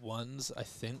 81s, I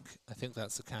think? I think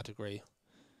that's the category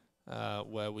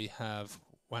where we have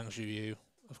Wang Zhuyu,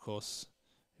 of course,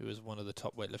 who is one of the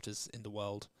top weightlifters in the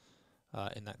world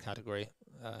in that category.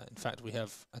 In fact, I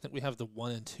think we have the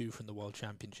 1 and 2 from the World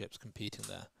Championships competing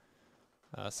there.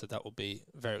 So that will be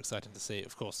very exciting to see.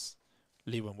 Of course,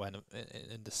 Li Wenwen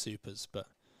in the supers, but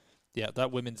yeah,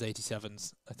 that women's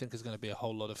 87s I think is going to be a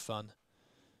whole lot of fun.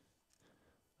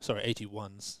 Sorry,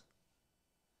 81s.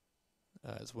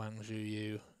 It's Wang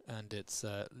Zhuyu and it's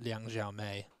Liang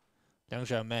Xiaomei. Liang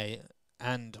Xiaomei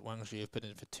and Wang Zhuyu have put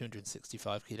in for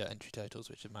 265 kilo entry totals,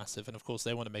 which are massive. And of course,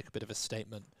 they want to make a bit of a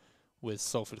statement with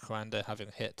Salford Kuranda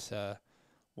having hit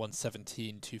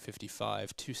 117,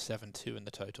 255, 272 in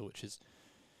the total, which is,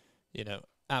 you know,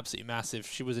 absolutely massive.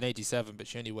 She was an 87, but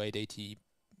she only weighed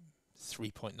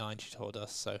 83.9, she told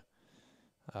us. So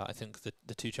I think that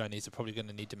the 2 Chinese are probably going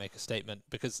to need to make a statement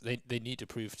because they need to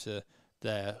prove to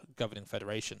their governing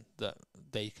federation that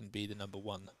they can be the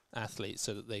 #1 athlete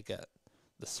so that they get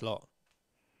the slot.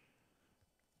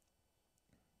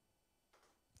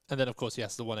 And then, of course,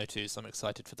 yes, the 102s. I'm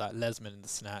excited for that. Lesman in the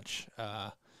snatch.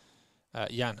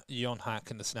 Yon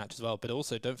Hack in the snatch as well. But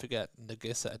also, don't forget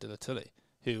Nagisa Adilatuli,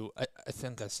 who I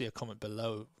think I see a comment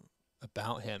below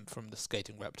about him from the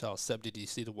Skating Reptile. Seb, did you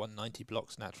see the 190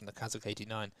 block snatch from the Kazakh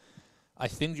 89? I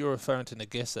think you're referring to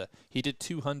Nagisa. He did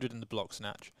 200 in the block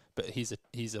snatch, but he's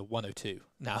a 102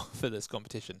 now for this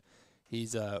competition.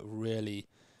 He's really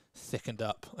thickened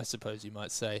up, I suppose you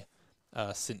might say,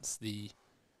 since the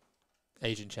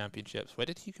Asian Championships. Where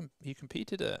did he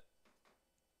competed at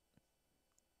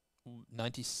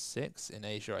 96 in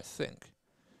Asia, I think.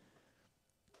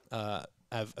 A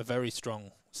very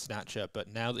strong snatcher,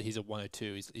 but now that he's a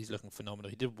 102, he's looking phenomenal.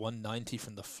 He did 190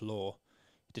 from the floor,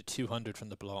 he did 200 from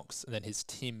the blocks, and then his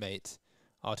teammate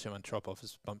Artem Antropov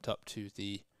has bumped up to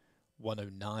the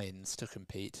 109s to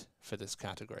compete for this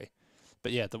category.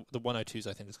 But yeah, the 102s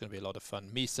I think is going to be a lot of fun.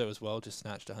 Miso as well just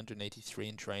snatched 183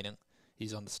 in training.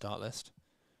 He's on the start list,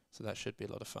 so that should be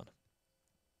a lot of fun.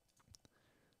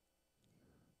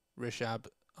 Rishab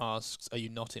asks, are you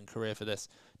not in Korea for this?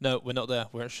 No, we're not there.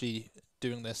 We're actually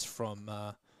doing this from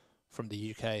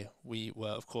the UK. We were,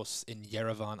 of course, in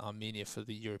Yerevan, Armenia for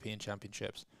the European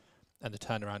Championships, and the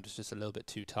turnaround was just a little bit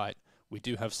too tight. We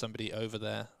do have somebody over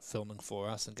there filming for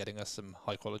us and getting us some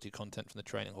high-quality content from the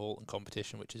training hall and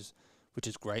competition, which is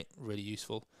great, really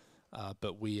useful.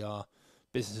 But we are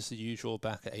business as usual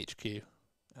back at HQ,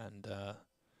 and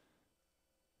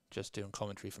just doing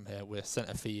commentary from here. We're sent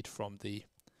a feed from the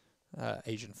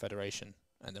Asian Federation,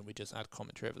 and then we just add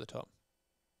commentary over the top.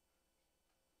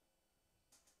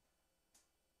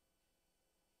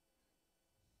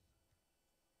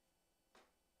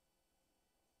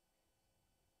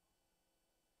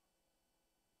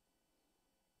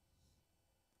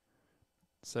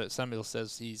 So Samuel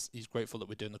says he's grateful that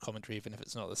we're doing the commentary, even if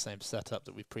it's not the same setup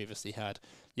that we've previously had.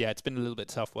 Yeah, it's been a little bit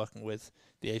tough working with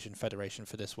the Asian Federation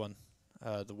for this one.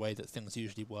 The way that things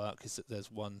usually work is that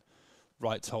there's one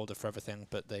rights holder for everything,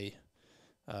 but they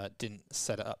didn't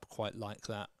set it up quite like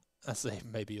that, as they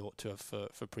maybe ought to have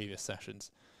for previous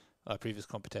sessions, previous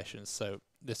competitions. So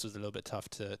this was a little bit tough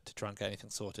to try and get anything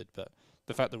sorted, but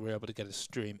the fact that we're able to get a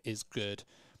stream is good.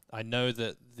 I know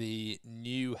that the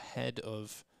new head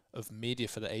of media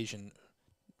for the Asian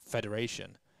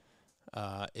Federation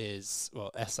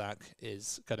ESAC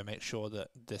is going to make sure that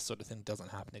this sort of thing doesn't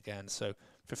happen again. So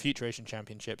for future Asian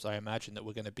Championships, I imagine that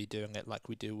we're going to be doing it like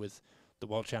we do with the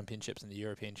World Championships and the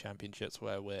European Championships,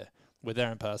 where we're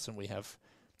there in person. We have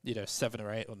 7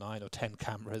 or 8 or 9 or 10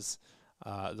 cameras.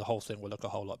 The whole thing will look a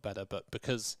whole lot better. But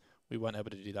because we weren't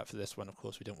able to do that for this one, of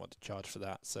course, we didn't want to charge for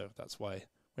that. So that's why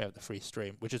we have the free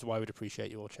stream, which is why we'd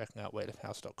appreciate you all checking out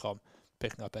weightliftinghouse.com,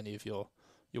 picking up any of your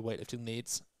weightlifting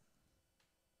needs.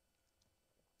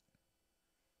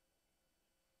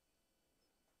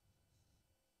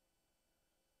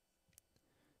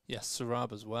 Yes,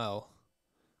 Sarab as well,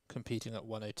 competing at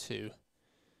 102,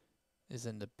 is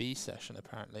in the B session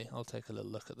apparently. I'll take a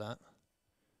little look at that.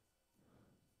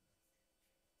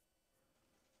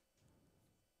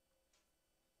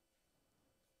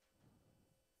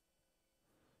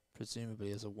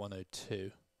 Presumably as a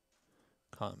 102.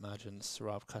 Can't imagine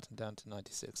Sarab cutting down to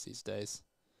 96 these days.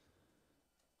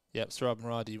 Yep, Sarab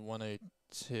Muradi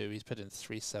 102. He's put in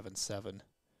 377,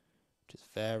 which is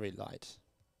very light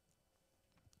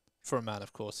for a man,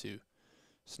 of course, who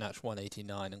snatched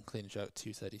 189 and clean and jerk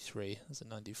 233 as a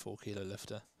 94 kilo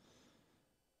lifter.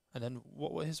 And then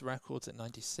what were his records at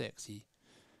 96? He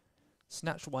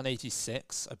snatched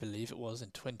 186, I believe it was, in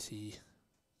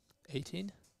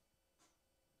 2018.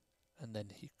 And then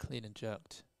he clean and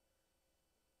jerked,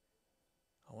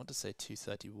 I want to say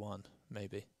 231,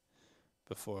 maybe.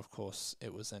 Before, of course,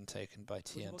 it was then taken by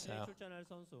Tian Tao.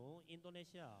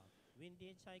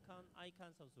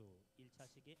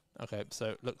 Okay, so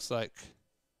it looks like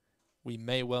we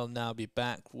may well now be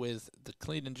back with the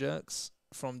clean and jerks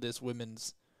from this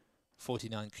women's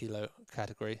 49 kilo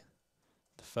category,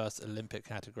 the first Olympic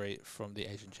category from the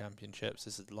Asian Championships.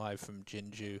 This is live from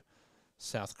Jinju,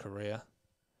 South Korea.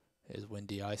 Here's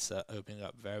Wendy Isa opening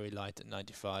up very light at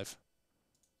 95.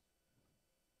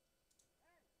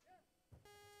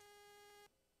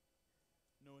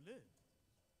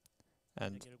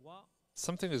 And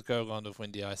something is going on with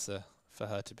Wendy Isa for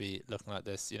her to be looking like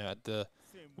this. At the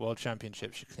World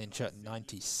Championship, she clean jerked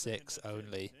 96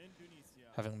 only,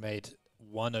 having made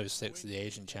 106 at the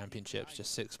Asian Championships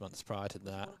just 6 months prior to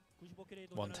that.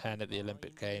 110 at the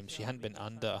Olympic Games. She hadn't been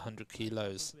under 100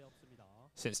 kilos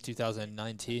since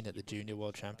 2019 at the Junior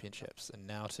World Championships, and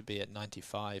now to be at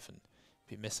 95 and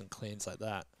be missing cleans like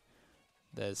that.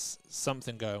 There's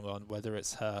something going on, whether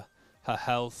it's her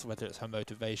health, whether it's her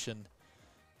motivation,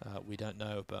 we don't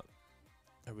know, but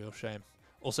a real shame.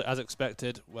 Also, as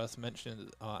expected, worth mentioning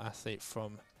that our athlete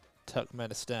from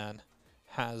Turkmenistan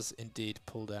has indeed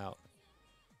pulled out,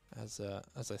 as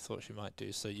I thought she might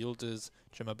do. So Yıldız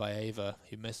Jumabayeva,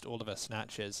 who missed all of her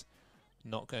snatches,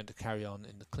 not going to carry on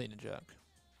in the clean and jerk.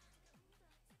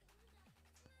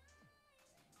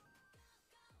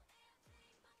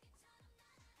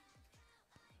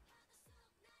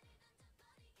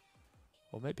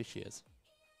 Or maybe she is.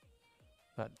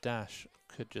 That dash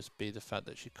could just be the fact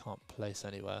that she can't place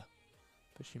anywhere,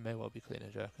 but she may well be clean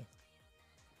and jerking.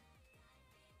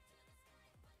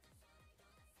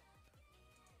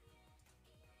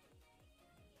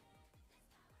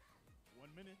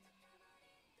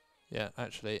 Yeah,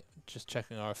 actually, just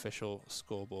checking our official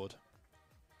scoreboard.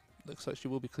 Looks like she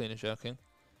will be clean and jerking,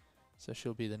 so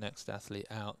she'll be the next athlete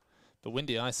out. But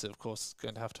Wendy Isa, of course, is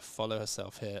going to have to follow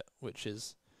herself here, which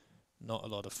is not a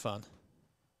lot of fun.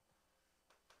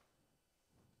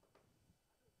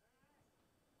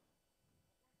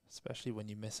 Especially when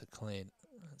you miss a clean.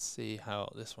 Let's see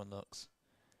how this one looks.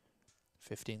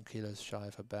 15 kilos shy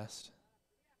of her best.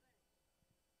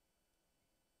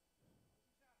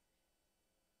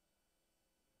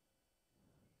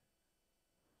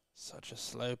 Such a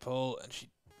slow pull, and she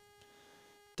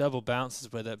double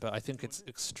bounces with it, but I think it's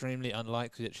extremely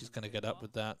unlikely that she's going to get up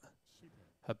with that.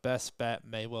 Her best bet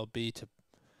may well be to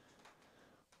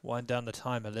wind down the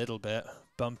time a little bit,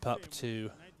 bump up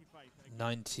to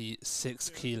 96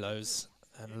 kilos,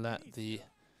 and let the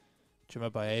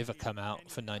Jumabayeva come out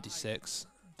for 96.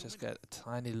 Just get a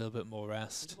tiny little bit more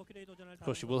rest. Of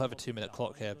course, she will have a 2-minute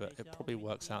clock here, but it probably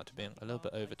works out to being a little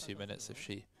bit over 2 minutes if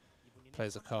she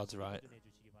plays the cards right.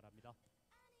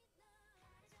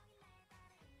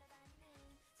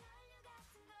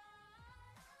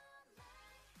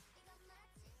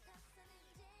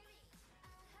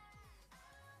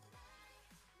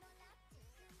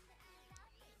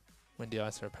 Wendy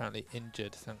Iser apparently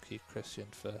injured. Thank you, Christian,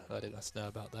 for letting us know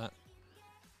about that.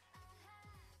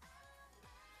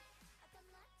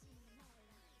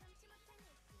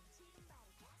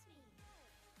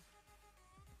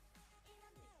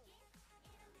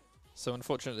 So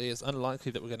unfortunately, it's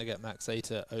unlikely that we're going to get Max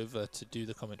Ater over to do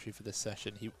the commentary for this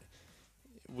session.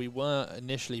 We were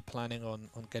initially planning on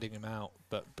getting him out,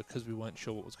 but because we weren't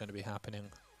sure what was going to be happening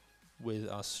with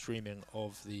our streaming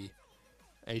of the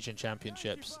Asian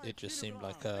Championships, it just seemed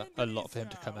like a lot for him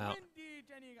to come out.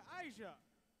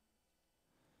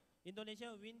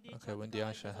 Okay, Wendy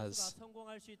Aisha has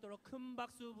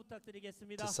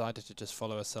decided to just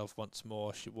follow herself once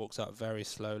more. She walks out very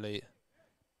slowly.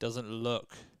 Doesn't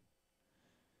look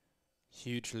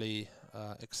hugely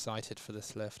excited for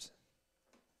this lift.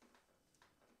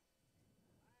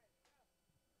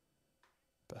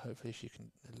 But hopefully she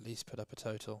can at least put up a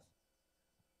total.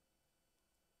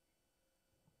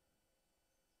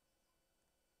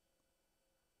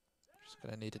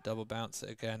 Gonna need to double bounce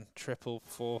it again. Triple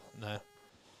 4, no.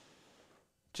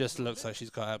 Just looks like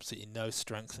she's got absolutely no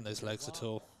strength in those legs at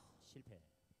all.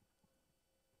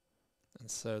 And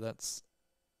so that's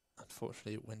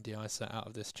unfortunately Wendy Iser out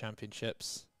of this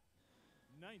championships.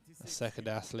 A second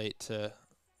athlete to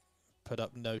put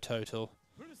up no total.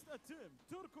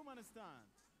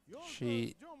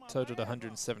 She totaled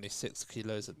 176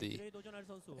 kilos at the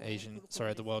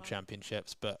the World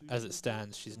Championships, but as it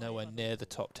stands, she's nowhere near the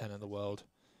top 10 in the world.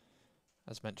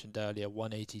 As mentioned earlier,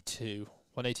 182,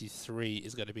 183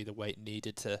 is going to be the weight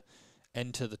needed to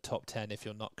enter the top 10 if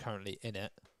you're not currently in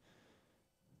it.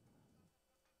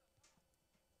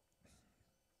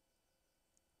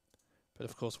 But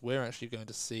of course, we're actually going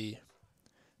to see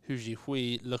Hu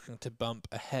Jihui looking to bump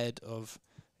ahead of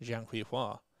Zhang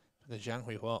Huihua. Because Zhang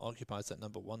Huihua occupies that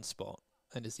 #1 spot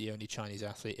and is the only Chinese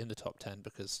athlete in the top 10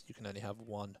 because you can only have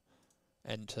one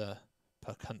enter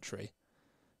per country.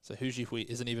 So Hu Jihui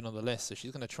isn't even on the list, so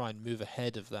she's going to try and move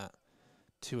ahead of that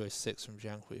 206 from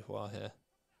Zhang Huihua here.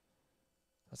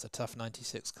 That's a tough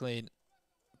 96 clean,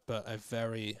 but a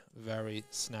very, very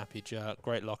snappy jerk.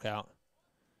 Great lockout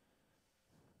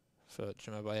for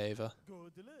Jumabayeva.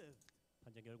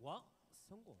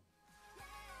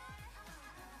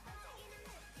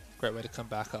 Great way to come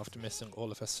back after missing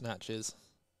all of her snatches.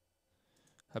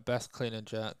 Her best clean and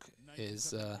jerk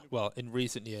is, well, in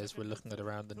recent years, we're looking at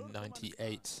around the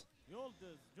 98.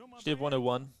 She did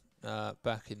 101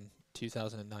 back in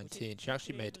 2019. She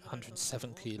actually made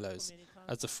 107 kilos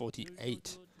as a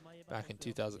 48 back in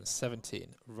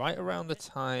 2017, right around the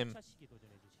time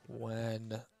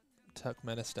when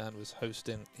Turkmenistan was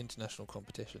hosting international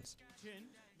competitions.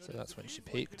 So that's when she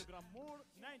peaked.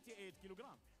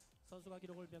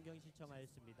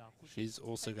 She's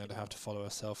also going to have to follow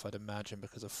herself, I'd imagine,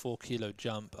 because a 4 kilo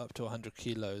jump up to 100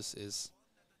 kilos is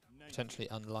potentially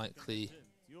unlikely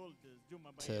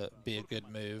to be a good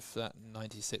move. That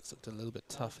 96 looked a little bit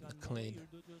tough in the clean.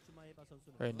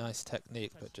 Very nice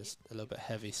technique, but just a little bit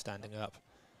heavy standing up.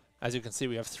 As you can see,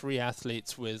 we have two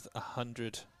athletes with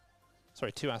 100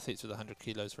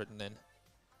 kilos written in.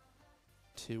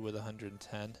 2 with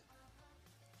 110.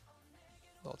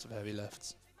 Lots of heavy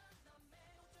lifts.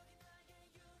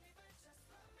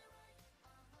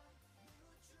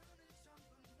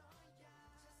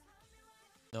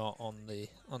 Not on the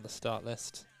start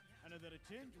list.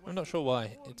 I'm not sure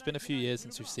why. It's been a few years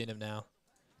since we've seen him now.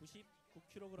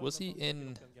 Was he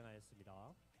in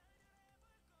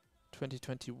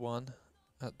 2021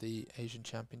 at the Asian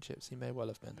Championships? He may well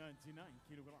have been.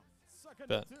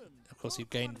 But of course he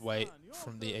gained weight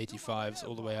from the 85s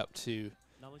all the way up to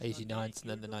 89s and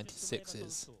then the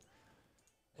 96s.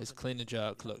 His clean and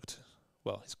jerk looked,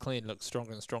 well, his clean looked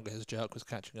stronger and stronger. His jerk was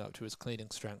catching up to his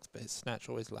cleaning strength, but his snatch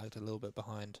always lagged a little bit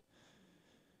behind.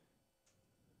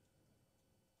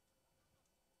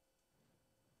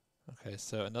 Okay,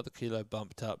 so another kilo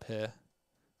bumped up here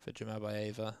for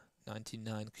Jumabayeva,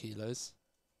 99 kilos.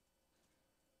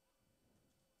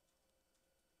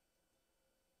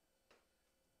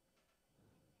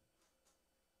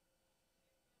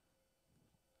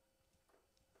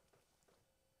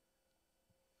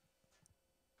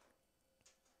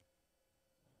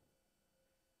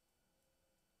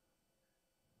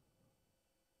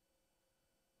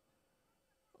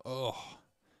 Oh,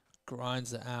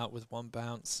 grinds it out with one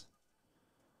bounce.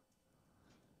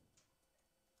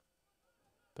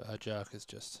 But her jerk is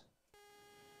just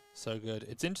so good.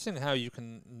 It's interesting how you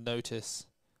can notice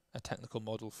a technical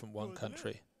model from one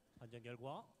country. 판정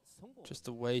결과 성공. Just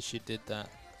the way she did that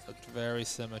looked very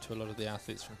similar to a lot of the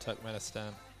athletes from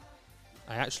Turkmenistan.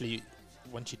 I actually,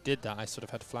 when she did that, I sort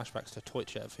of had flashbacks to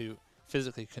Toychev, who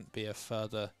physically couldn't be a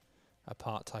further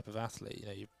apart type of athlete. You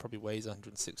know, he probably weighs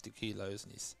 160 kilos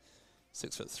and he's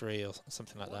 6'3" or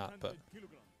something like that, but 100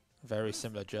 kilograms. very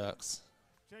similar jerks,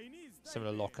 Chinese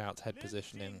similar Taipei, lockouts, head Lin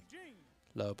positioning, Jinju.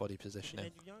 lower body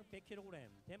positioning. 중량 100kg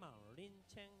대망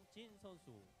린챙진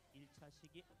선수 1차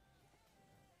시기.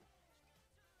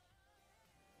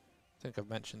 I think I've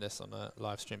mentioned this on a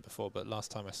live stream before, but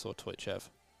last time I saw Toychev,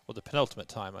 or the penultimate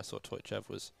time I saw Toychev,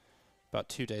 was about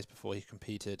 2 days before he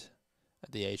competed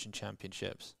at the Asian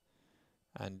Championships.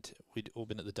 And we'd all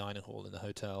been at the dining hall in the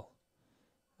hotel,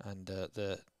 and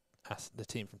the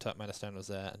team from Turkmenistan was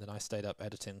there, and then I stayed up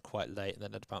editing quite late, and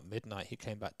then at about midnight he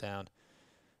came back down,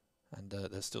 and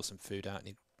there's still some food out, and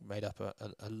he made up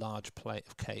a large plate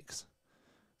of cakes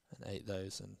and ate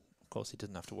those, and of course he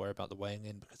didn't have to worry about the weighing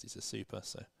in because he's a super,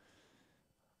 so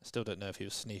I still don't know if he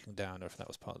was sneaking down or if that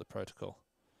was part of the protocol.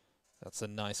 That's a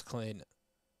nice clean.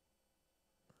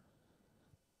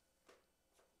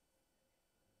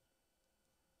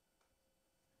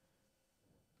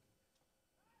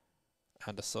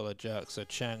 And a solid jerk. So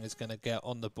Chang is going to get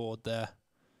on the board there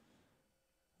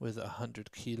with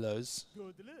 100 kilos.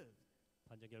 Good lift.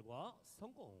 판정 결과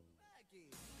성공.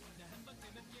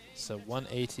 So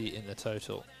 180 in the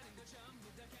total.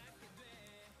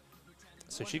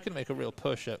 So she can make a real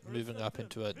push at moving up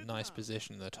into a nice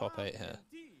position in the top 8 here.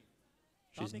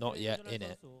 She's not yet in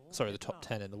it. Sorry, the top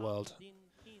 10 in the world.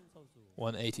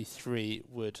 183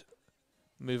 would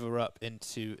move her up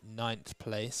into 9th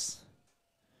place.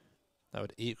 That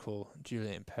would equal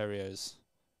Julia Imperio's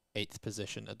 8th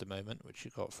position at the moment, which she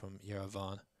got from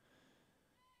Yerevan.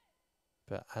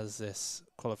 But as this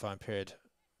qualifying period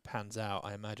pans out,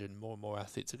 I imagine more and more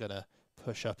athletes are going to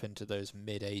push up into those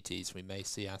mid-80s. We may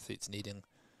see athletes needing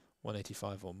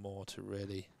 185 or more to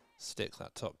really stick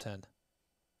that top 10.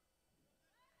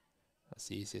 That's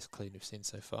the easiest clean we've seen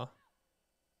so far.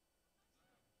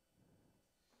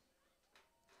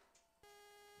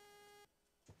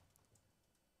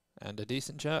 And a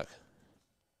decent jerk.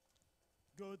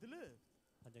 Good lift.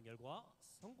 판정 결과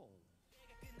성공.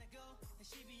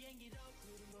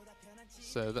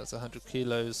 So that's 100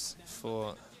 kilos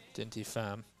for Dinty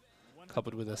Pham,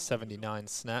 coupled with a 79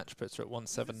 snatch, puts her at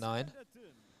 179,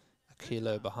 a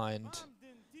kilo behind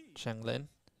Cheng Lin.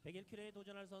 101kg에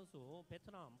도전할 선수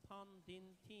베트남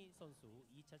팜딘티 선수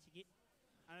 2차 시기.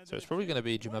 So it's probably going to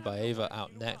be Jumabaeva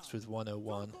out next with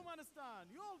 101,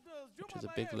 which is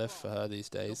a big lift for her these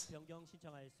days. 변경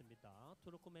신청하였습니다.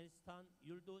 투르크메니스탄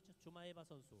율두즈 주마에바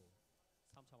선수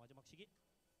 3차 마지막 시기.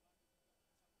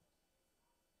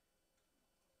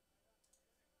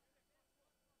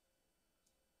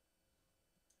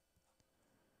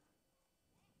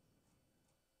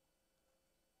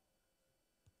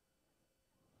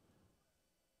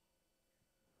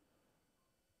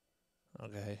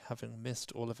 Okay, having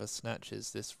missed all of her snatches,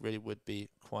 this really would be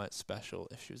quite special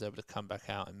if she was able to come back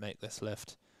out and make this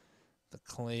lift. The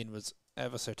clean was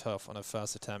ever so tough on her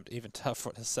first attempt, even tougher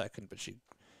on her second, but she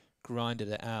grinded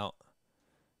it out.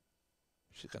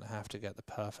 She's going to have to get the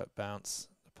perfect bounce,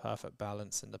 the perfect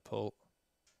balance in the pull,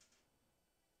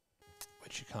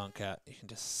 which she can't get. You can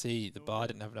just see the bar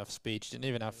didn't have enough speed. She didn't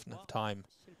even have enough time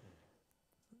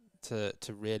to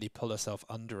really pull herself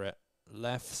under it.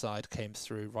 Left side came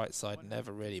through, right side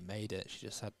never really made it. She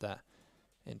just had that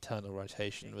internal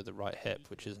rotation with the right hip,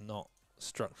 which is not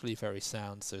structurally very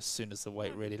sound. So as soon as the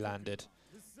weight really landed,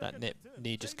 that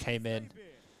knee just came in,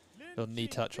 little knee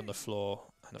touch on the floor,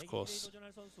 and of course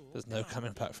there's no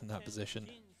coming back from that position.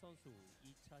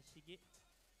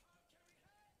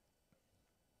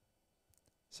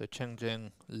 So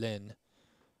Chengjing Lin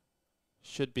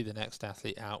should be the next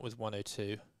athlete out with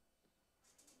 102,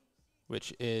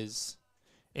 which is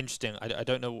interesting. I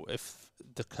don't know if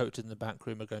the coaches in the back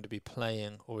room are going to be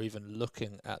playing or even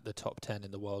looking at the top 10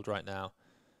 in the world right now,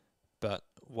 but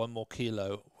 1 more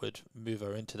kilo would move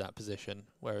her into that position,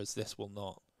 whereas this will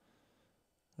not.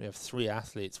 We have 3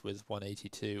 athletes with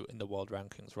 182 in the world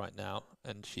rankings right now,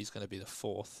 and she's going to be the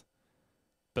 4th.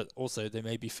 But also they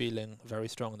may be feeling very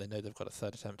strong. They know they've got a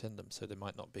 3rd attempt in them, so they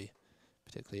might not be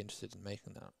particularly interested in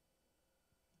making that.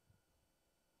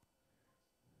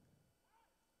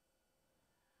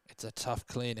 It's a tough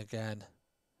clean again.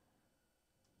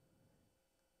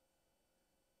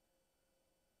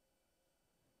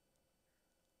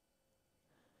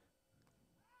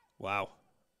 Wow.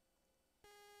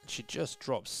 She just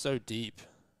drops so deep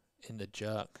in the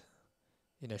jerk.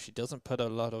 You know, she doesn't put a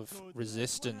lot of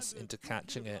resistance into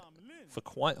catching it for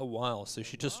quite a while, so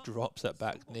she just drops that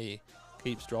back knee,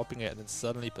 keeps dropping it, and then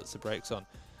suddenly puts the brakes on.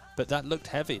 But that looked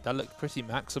heavy. That looked pretty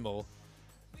maximal.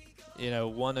 You know,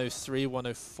 103,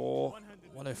 104,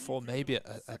 104 maybe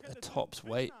a tops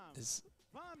weight is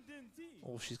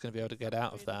all she's going to be able to get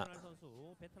out of that.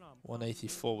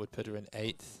 184 would put her in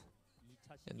 8th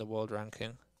in the world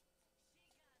ranking.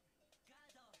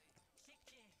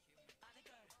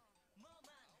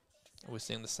 We're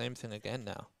seeing the same thing again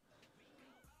now.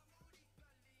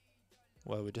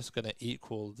 Well, we're just going to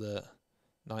equal the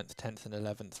 9th, 10th and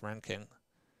 11th ranking.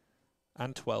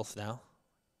 And 12th now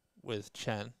with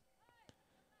Chen.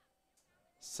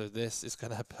 So this is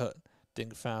going to put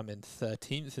Ding Pham in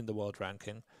 13th in the world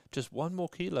ranking. Just 1 more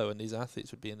kilo and these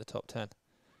athletes would be in the top 10.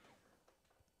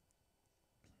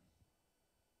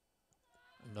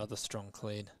 Another strong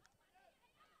clean.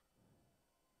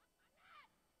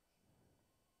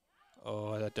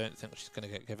 Oh, I don't think she's going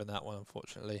to get given that one,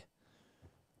 unfortunately.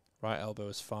 Right elbow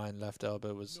was fine, left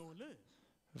elbow was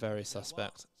very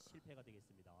suspect.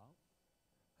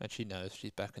 And she knows,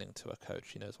 she's beckoning to her coach,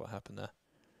 she knows what happened there.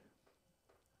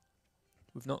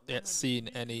 We've not yet seen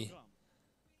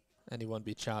anyone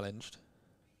be challenged.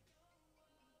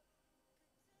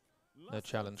 No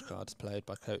challenge cards played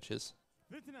by coaches.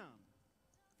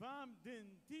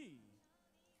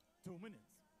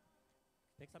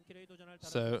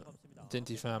 So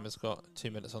Dinty Pham has got 2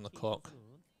 minutes on the clock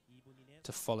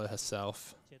to follow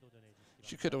herself.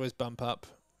 She could always bump up,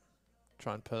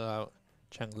 try and pull out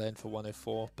Cheng Lin for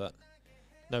 104, but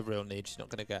no real need. She's not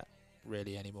going to get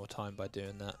really any more time by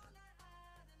doing that.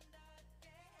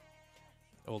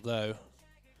 Although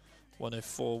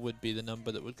 104 would be the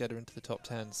number that would get her into the top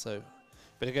 10. So,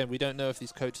 but again, we don't know if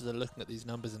these coaches are looking at these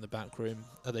numbers in the back room.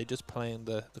 Are they just playing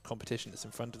the competition that's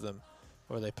in front of them,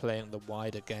 or are they playing the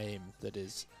wider game that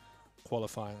is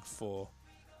qualifying for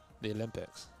the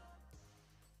Olympics?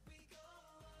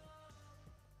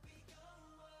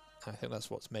 I think that's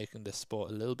what's making this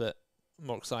sport a little bit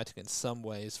more exciting in some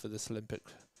ways for this Olympic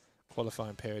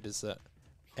qualifying period, is that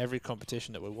every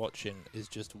competition that we're watching is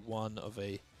just one of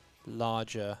a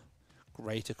larger,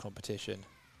 greater competition.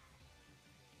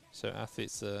 So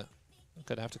athletes are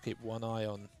going to have to keep one eye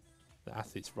on the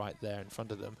athletes right there in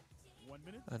front of them,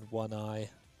 and one eye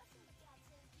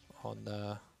on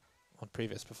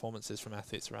previous performances from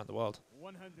athletes around the world.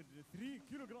 103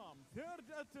 kg, third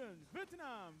attempt,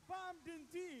 Vietnam, Pham Dinh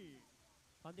Thi.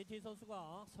 Pham Dinh Thi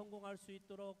선수가 성공할 수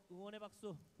있도록 응원의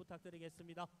박수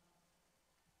부탁드리겠습니다.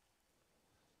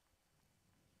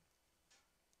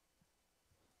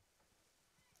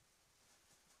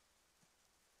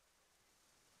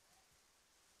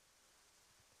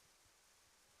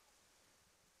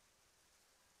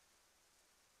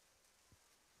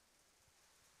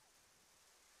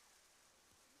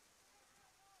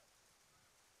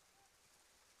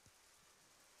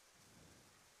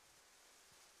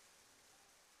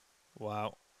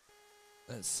 Wow.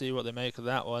 Let's see what they make of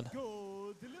that one.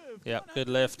 Yep, good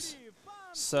lift.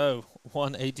 So,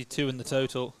 182 in the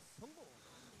total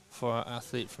for our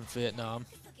athlete from Vietnam.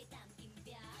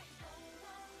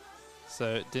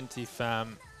 So, Dinty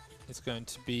Pham is going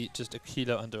to be just a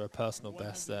kilo under her personal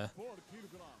best there.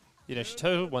 You know, she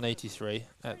totaled 183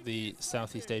 at the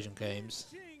Southeast Asian Games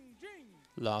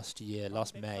last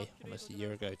May, almost a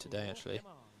year ago today actually,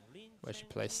 where she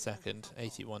placed second,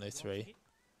 81.03.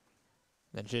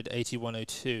 Then she did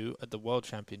 81.02 at the World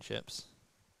Championships.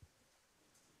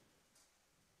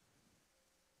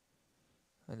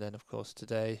 And then, of course,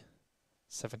 today,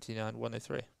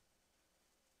 79.103.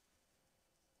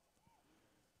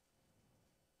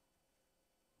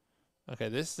 Okay,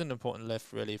 this is an important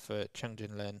lift, really, for Cheng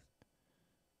Jin Lin.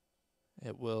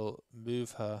 It will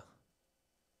move her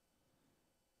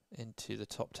into the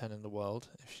top 10 in the world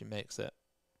if she makes it.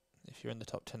 If you're in the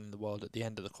top 10 in the world at the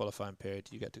end of the qualifying period,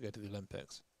 you get to go to the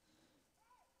Olympics.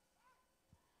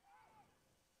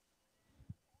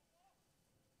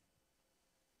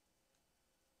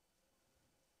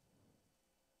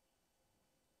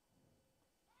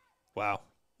 Wow.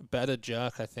 Better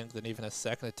jerk, I think, than even a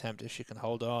second attempt if she can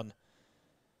hold on.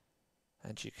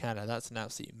 And she can, and that's an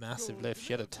absolutely massive lift.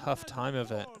 She had a tough time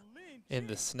of it in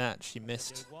the snatch. She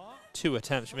missed 2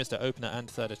 attempts. She missed her opener and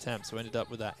third attempt, so ended up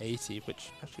with that 80, which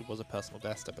actually was a personal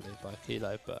best, I believe, by a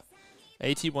kilo. But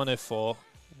 81.04,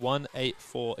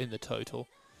 184 in the total.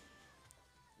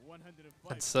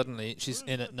 And suddenly she's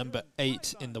in at number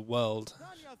 8 in the world.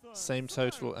 Same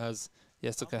total as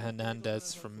Jessica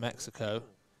Hernandez from Mexico,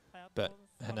 but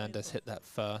Hernandez hit that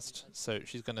first, so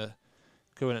she's going to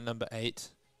going at number 8,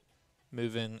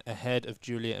 moving ahead of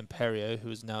Julia Imperio,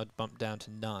 who is now bumped down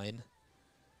to 9.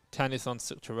 Tanyathon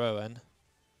Suktaroan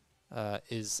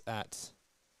is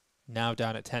now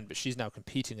down at 10, but she's now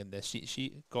competing in this.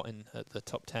 She got in at the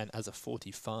top 10 as a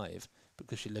 45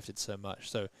 because she lifted so much.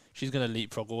 So she's going to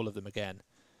leapfrog all of them again.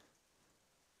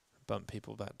 Bump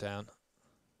people back down.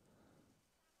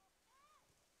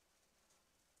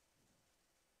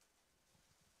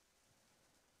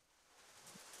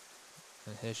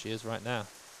 And here she is right now.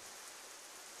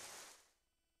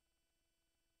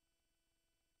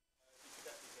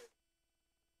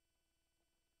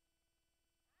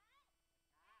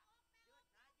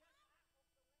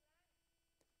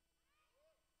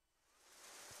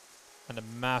 And a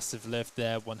massive lift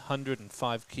there,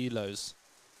 105 kilos,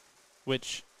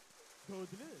 which,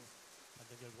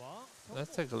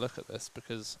 let's take a look at this,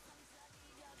 because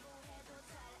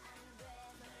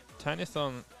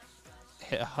Tanyathon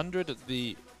hit 100 at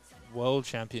the World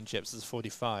Championships as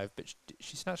 45, but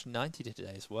she snatched 90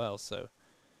 today as well, so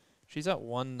she's at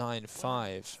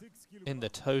 195 in the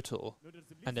total,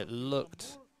 and it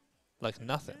looked like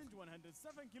nothing.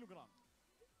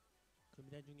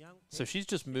 So she's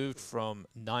just moved from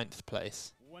 9th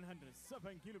place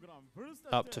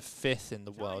up to 5th in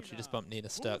the world. She just bumped Nina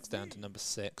Sturks down to number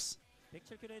 6.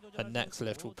 Her next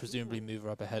lift will presumably move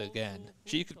her up ahead again.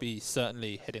 She could be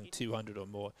certainly hitting 200 or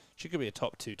more. She could be a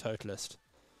top 2 totalist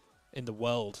in the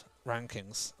world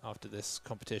rankings after this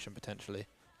competition, potentially.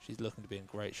 She's looking to be in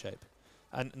great shape.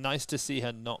 And nice to see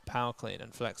her not power clean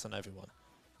and flex on everyone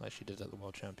like she did at the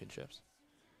World Championships.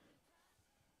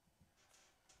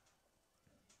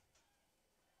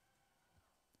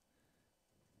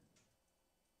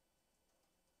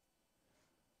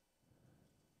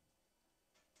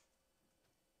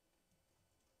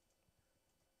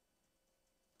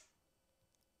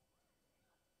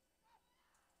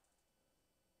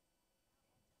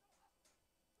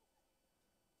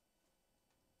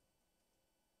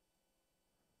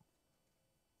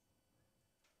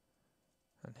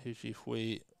 And Hu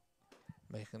Jihui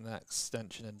making that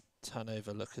extension and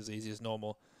turnover look as easy as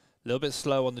normal. A little bit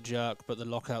slow on the jerk, but the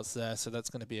lockout's there, so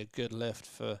that's going to be a good lift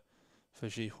for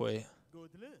Jihui.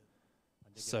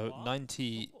 So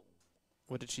 90,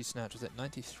 what did she snatch? Was it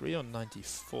 93 or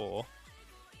 94?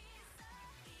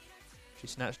 She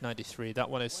snatched 93.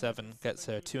 That 107 gets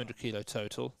her 200 kilo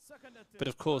total. But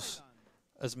of course,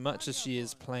 as much as she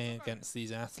is playing against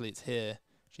these athletes here,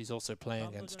 she's also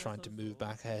playing against trying to move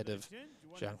back ahead of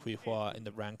Zhang Huihua in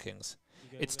the rankings.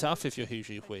 It's tough if you're Hu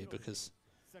Jihui because,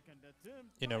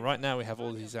 you know, right now we have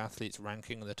all these athletes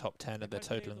ranking in the top 10 and they're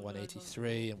totaling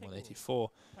 183 and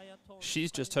 184.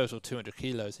 She's just totaled 200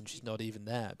 kilos and she's not even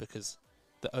there because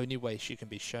the only way she can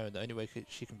be shown, the only way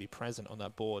she can be present on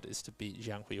that board is to beat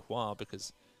Zhang Huihua,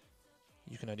 because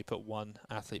you can only put one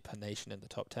athlete per nation in the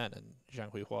top 10 and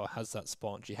Zhang Huihua has that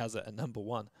spot and she has it at number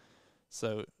 1.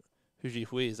 So Hu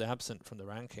Jihui is absent from the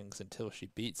rankings until she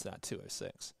beats that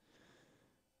 206.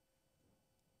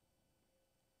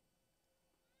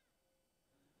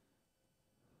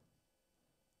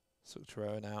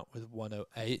 Suktaroan out with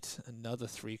 108, another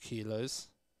 3 kilos,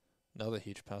 another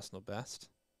huge personal best.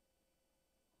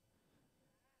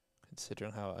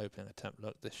 Considering how our opening attempt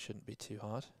looked, this shouldn't be too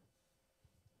hard.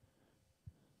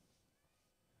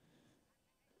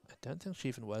 I don't think she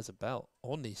even wears a belt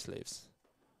or knee sleeves.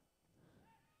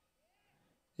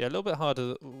 Yeah, a little bit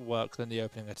harder work than the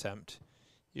opening attempt.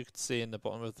 You could see in the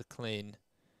bottom of the clean,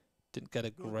 didn't get a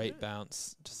great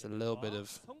bounce, just a little bit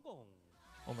of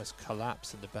almost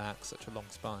collapse in the back, such a long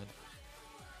spine.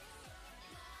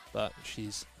 But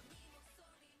she's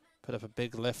put up a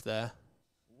big lift there.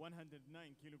 109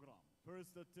 kilogram.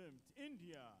 First attempt,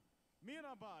 India,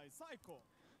 Mirabai Saiko.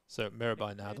 So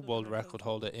Mirabai now, the world record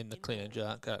holder in the clean and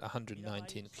jerk at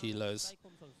 119 kilos,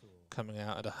 coming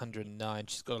out at 109.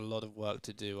 She's got a lot of work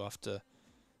to do after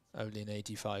only an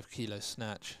 85 kilo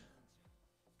snatch.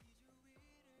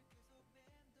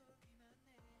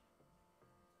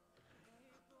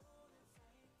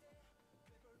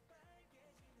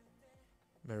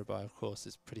 Mirabai, of course,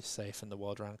 is pretty safe in the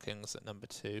world rankings at number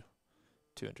 2,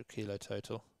 200 kilo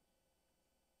total.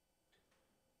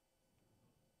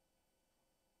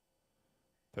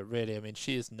 But really, I mean,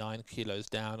 she is 9 kilos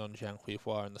down on Zhang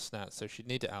Huihua in the snatch, so she'd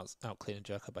need to out clean and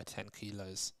jerk her by 10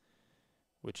 kilos,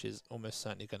 which is almost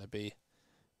certainly going to be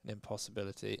an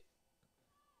impossibility.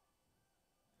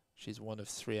 She's one of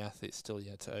 3 athletes still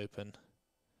yet to open.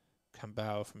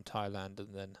 Kambao from Thailand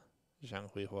and then Zhang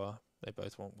Huihua. They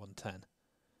both want 110.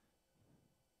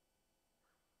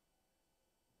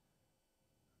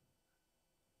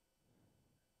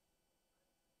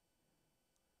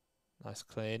 Nice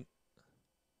clean.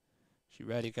 She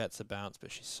rarely gets a bounce,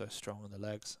 but she's so strong on the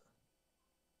legs.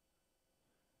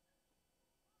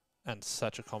 And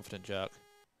such a confident jerk.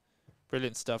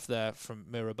 Brilliant stuff there from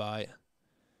Mirabai.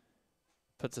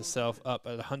 Puts herself up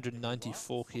at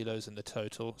 194 kilos in the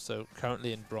total. So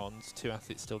currently in bronze. 2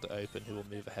 athletes still to open who will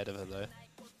move ahead of her though.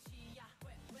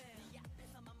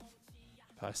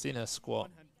 I've seen her squat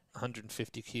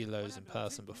 150 kilos in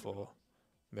person before.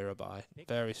 Mirabai.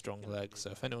 Very strong legs.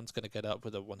 So if anyone's going to get up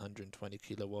with a 120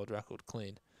 kilo world record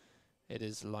clean, it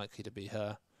is likely to be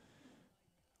her.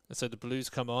 And so the blues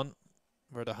come on.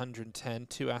 We're at 110.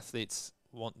 2 athletes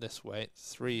want this weight.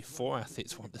 4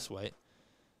 athletes want this weight.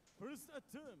 First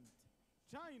attempt,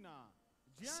 China.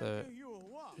 So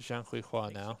Zhang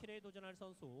Huihua now, 110kg에 도전할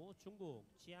선수 중국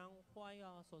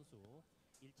지앙화야 선수.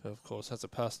 who of course has a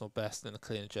personal best in a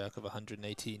clean and jerk of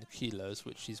 118 kilos,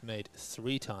 which she's made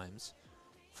 3 times.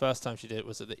 First time she did it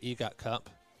was at the EGAT Cup,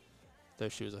 though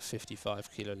she was a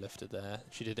 55 kilo lifter there.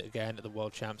 She did it again at the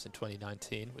World Champs in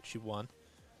 2019, which she won.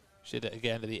 She did it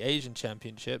again at the Asian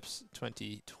Championships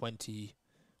 2020.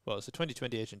 Well, it's the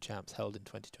 2020 Asian Champs held in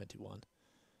 2021.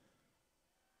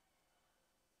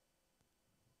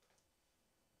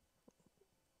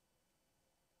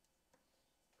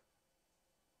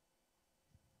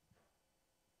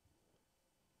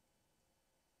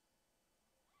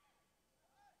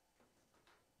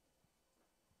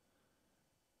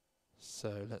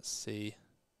 So let's see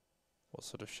what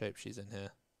sort of shape she's in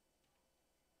here.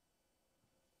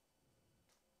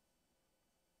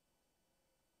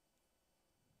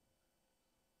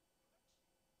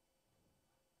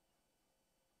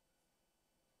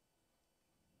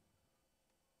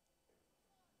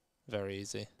 Very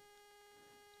easy.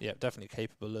 Yeah, definitely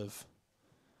capable of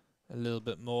a little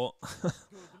bit more.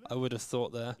 I would have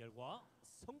thought there. 결과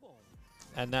성공.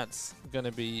 And that's going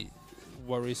to be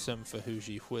worrisome for Hu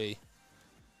Jihui,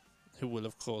 who will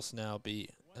of course now be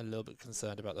a little bit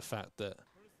concerned about the fact that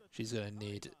she's going to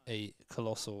need a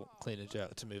colossal clean and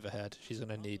jerk to move ahead. She's going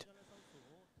to need,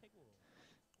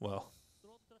 well,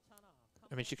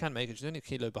 I mean, she can make it. She's only a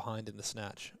kilo behind in the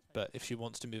snatch, but if she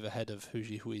wants to move ahead of Hu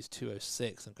Jihui's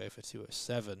 206 and go for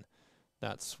 207,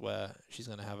 that's where she's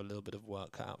going to have a little bit of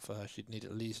work cut out for her. She'd need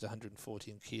at least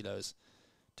 114 kilos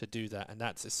to do that, and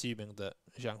that's assuming that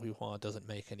Zhang Huihua doesn't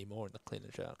make any more in the clean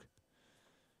and jerk.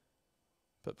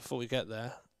 But before we get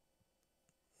there,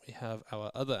 we have our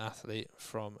other athlete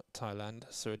from Thailand,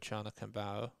 Surichana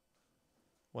Kambao.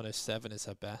 107 is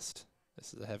her best.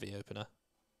 This is a heavy opener.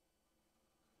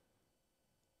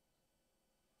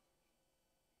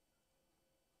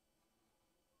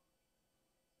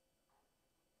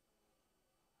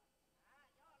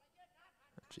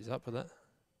 She's up with it.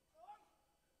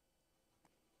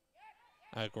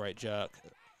 A great jerk.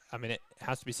 I mean, it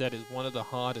has to be said, it's one of the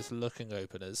hardest looking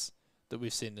openers that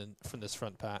we've seen from this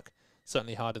front pack.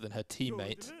 Certainly harder than her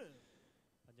teammate,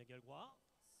 현재 결과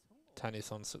성공.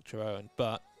 Tanithon Sukcharoen.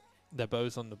 But they're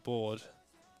both on the board,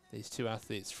 these 2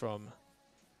 athletes from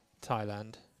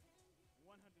Thailand.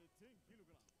 110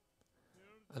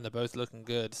 kilograms. And they're both looking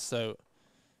good. So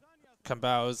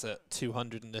Kambao's at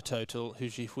 200 in the total. Hu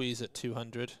Jihui's at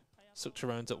 200.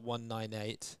 Sukcharoen's at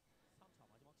 198.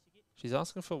 She's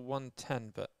asking for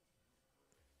 110, but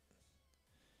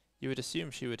you would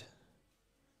assume she would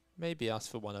maybe ask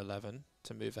for 111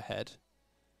 to move ahead.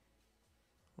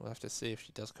 We'll have to see if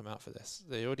she does come out for this.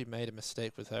 They already made a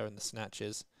mistake with her in the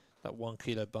snatches. That 1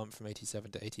 kilo bump from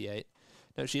 87 to 88.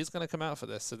 No, she is going to come out for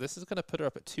this. So this is going to put her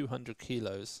up at 200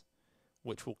 kilos,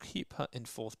 which will keep her in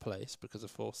 4th place because,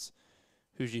 of course,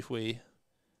 Hu Jihui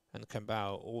and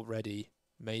Kambao already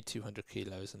made 200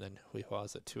 kilos, and then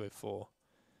Huihua's at 204.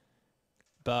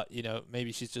 But, you know,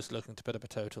 maybe she's just looking to put up a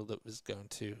total that was going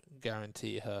to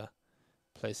guarantee her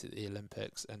place at the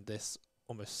Olympics, and this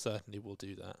almost certainly will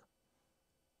do that.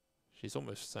 She's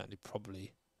almost certainly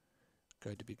probably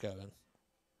going to be going,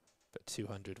 but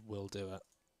 200 will do it.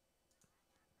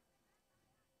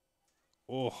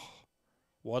 Oh,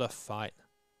 what a fight.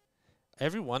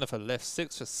 Every one of her lifts,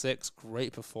 6 for 6,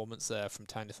 great performance there from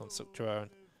Tanithon Sukcharoen.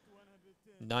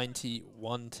 90,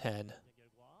 110,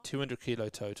 200 kilo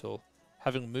total.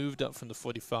 Having moved up from the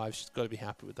 45, she's got to be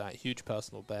happy with that. Huge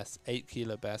personal best, 8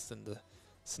 kilo best in the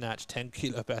snatch, 10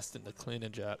 kilo best in the clean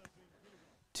and jerk.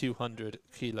 200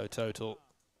 kilo total.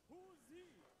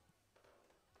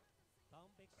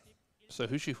 So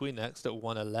Hu Jihui next at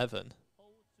 111.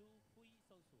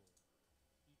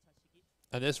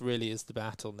 And this really is the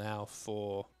battle now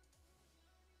for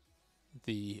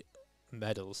the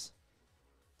medals.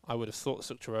 I would have thought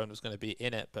Sukcharoen was going to be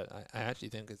in it, but I actually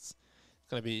think it's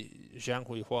going to be Zhang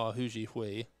Huihua, Hu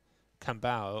Jihui,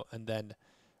 Kambao, and then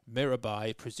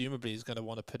Mirabai presumably is going to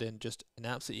want to put in just an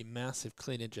absolutely massive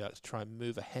clean and jerk to try and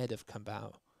move ahead of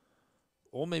Kambao.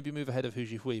 Or maybe move ahead of Hu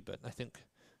Jihui, but I think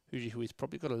Hu Jihui's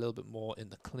probably got a little bit more in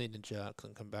the clean and jerk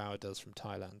than Kambao does from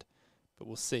Thailand. But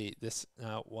we'll see. This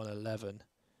now 111.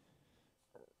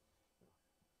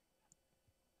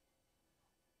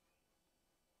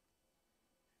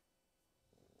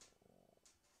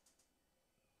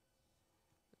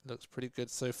 Looks pretty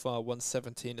good so far.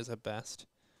 117 is her best,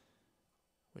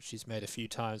 which she's made a few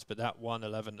times, but that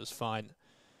 111 was fine.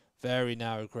 Very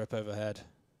narrow grip overhead,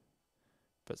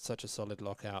 but such a solid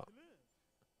lockout.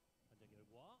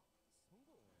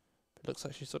 It looks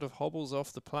like she sort of hobbles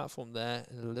off the platform there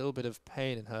in a little bit of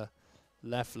pain in her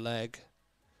left leg,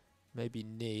 maybe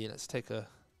knee. Let's take a,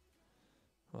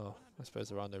 well, I suppose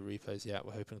there are no replays yet.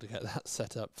 We're hoping to get that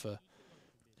set up for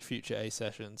future A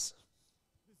sessions.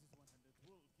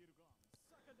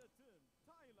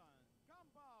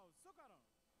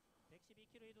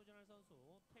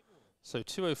 So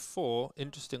 204,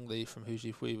 interestingly, from Hu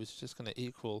Jihui was just going to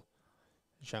equal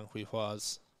Zhang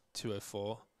Huihua's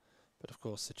 204. But of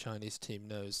course, the Chinese team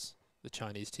knows the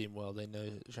Chinese team well. They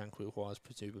know Zhang Huihua is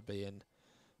presumably in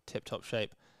tip-top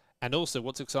shape. And also,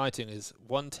 what's exciting is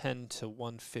 110 to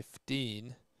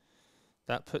 115.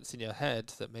 That puts in your head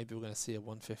that maybe we're going to see a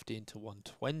 115 to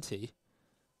 120,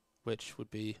 which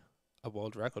would be a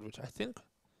world record. Which I think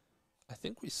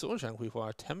we saw Zhang Huihua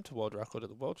attempt a world record at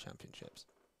the World Championships.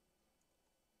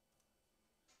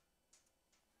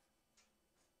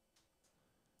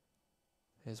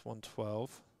 Here's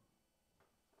 112.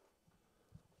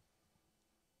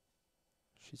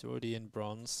 She's already in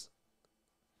bronze.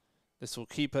 This will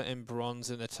keep her in bronze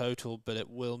in the total, but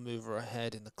it will move her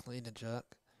ahead in the clean and jerk.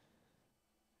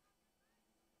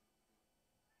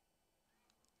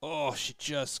 Oh, she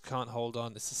just can't hold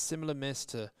on. It's a similar miss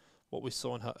to what we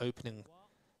saw in her opening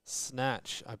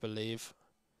snatch, I believe,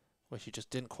 where she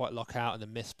just didn't quite lock out and the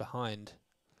miss behind.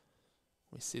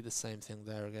 We see the same thing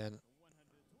there again.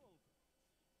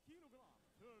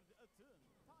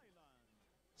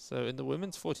 So in the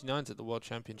women's 49s at the World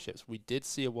Championships, we did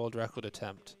see a world record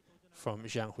attempt from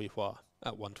Zhang Huihua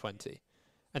at 120.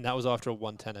 And that was after a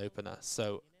 110 opener.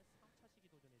 So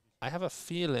I have a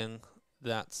feeling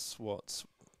that's what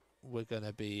we're going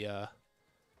to be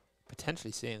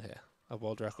potentially seeing here, a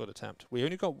world record attempt. We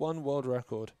only got one world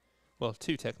record, well,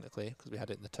 two technically, because we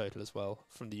had it in the total as well,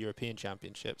 from the European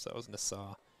Championships. That was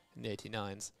Nassar in the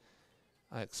 89s.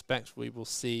 I expect we will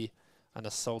see an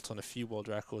assault on a few world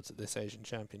records at this Asian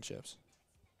Championships.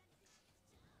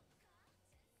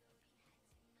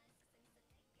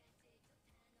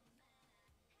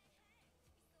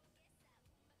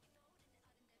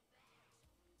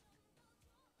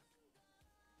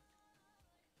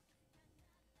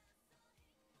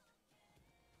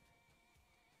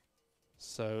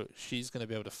 So she's going to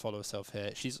be able to follow herself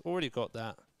here. She's already got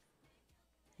that.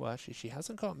 Well, actually, she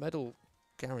hasn't got a medal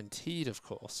guaranteed, of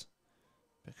course,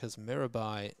 because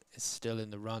Mirabai is still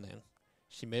in the running.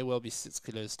 She may well be 6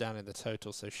 kilos down in the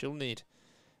total, so she'll need...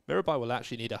 Mirabai will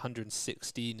actually need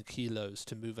 116 kilos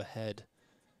to move ahead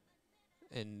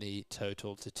in the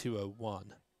total to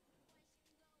 201.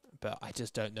 But I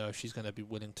just don't know if she's going to be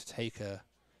willing to take a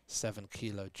 7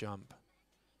 kilo jump.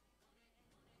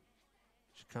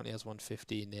 She currently has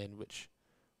 115 in, which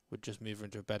would just move her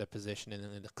into a better position in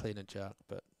the clean and jerk,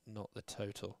 but not the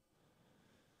total.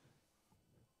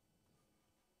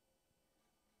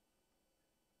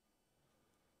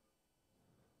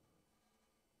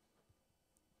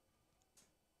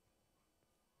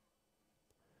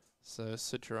 So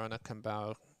Sujarana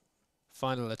Kambao,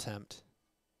 final attempt.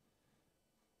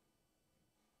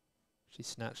 She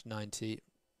snatched 90,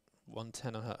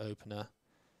 110 on her opener.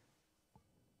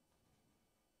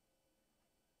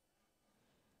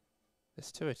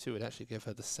 This 202 would actually give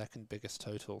her the second biggest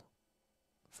total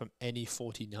from any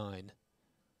 49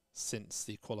 since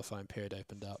the qualifying period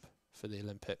opened up for the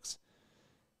Olympics.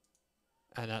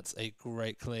 And that's a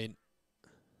great clean.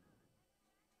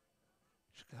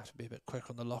 She's going to have to be a bit quick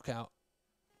on the lockout.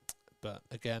 But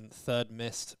again, third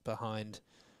missed behind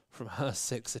from her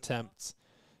 6 attempts.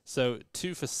 So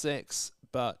 2 for 6,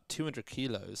 but 200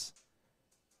 kilos.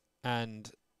 And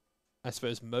I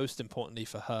suppose most importantly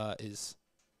for her is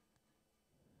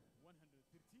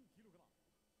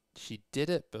she did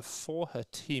it before her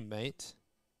teammate.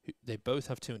 They both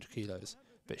have 200 kilos,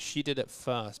 but she did it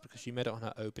first because she made it on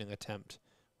her opening attempt,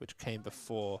 which came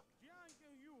before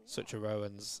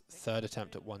Sucharowan's third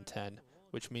attempt at 110,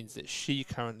 which means that she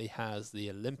currently has the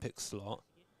Olympic slot.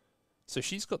 So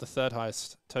she's got the third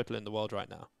highest total in the world right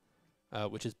now,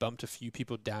 which has bumped a few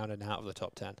people down and out of the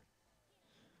top 10.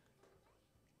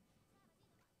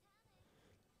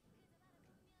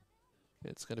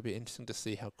 It's going to be interesting to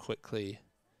see how quickly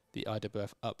the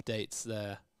IWF updates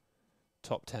their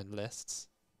top 10 lists.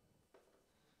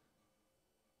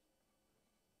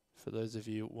 For those of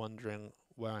you wondering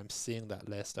where I'm seeing that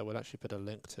list, I will actually put a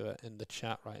link to it in the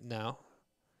chat right now.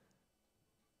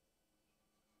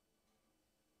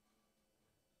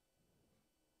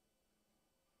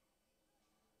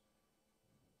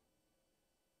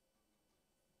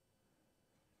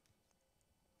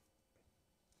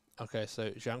 Okay, so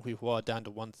Zhang Huihua down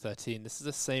to 113. This is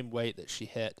the same weight that she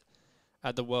hit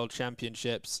at the World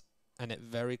Championships, and it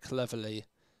very cleverly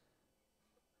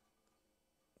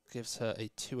gives her a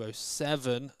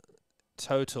 207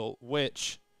 total,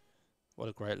 which, what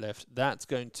a great lift. That's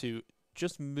going to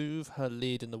just move her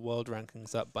lead in the world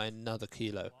rankings up by another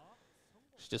kilo.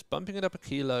 She's just bumping it up a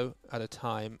kilo at a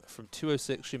time from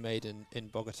 206 she made in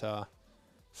Bogota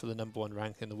for the #1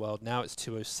 rank in the world. Now it's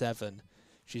 207.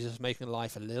 She's just making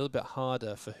life a little bit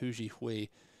harder for Hu Jihui.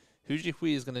 Hu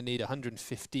Jihui is going to need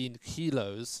 115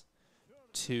 kilos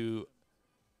to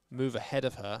move ahead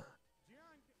of her.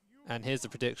 And here's the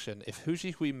prediction. If Hu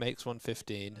Jihui makes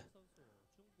 115,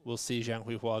 we'll see Zhang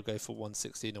Huihua go for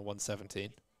 116 or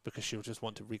 117, because she'll just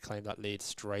want to reclaim that lead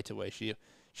straight away. She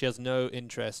has no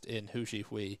interest in Hu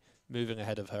Jihui moving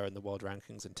ahead of her in the world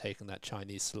rankings and taking that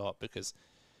Chinese slot, because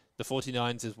the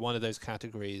 49s is one of those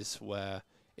categories where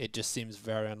it just seems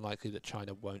very unlikely that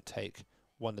China won't take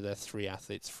one of their 3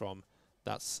 athletes from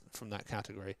that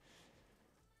category.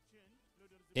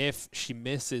 If she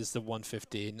misses the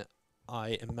 115,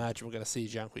 I imagine we're going to see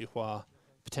Zhang Huihua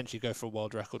potentially go for a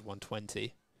world record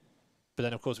 120. But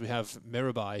then, of course, we have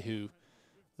Mirabai, who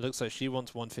looks like she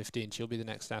wants 115. She'll be the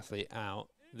next athlete out.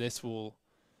 This will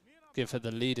give her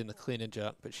the lead in the clean and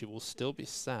jerk, but she will still be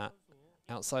sat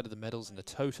outside of the medals in the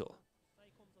total.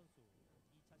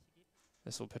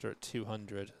 This will put her at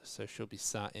 200, so she'll be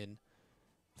sat in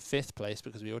 5th place,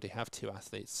 because we already have 2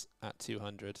 athletes at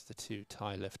 200, the 2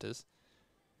 Thai lifters.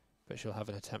 But she'll have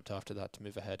an attempt after that to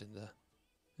move ahead in the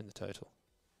total.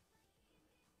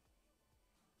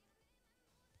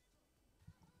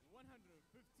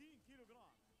 115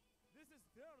 kilogram. This is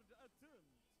third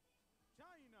attempt.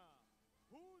 China.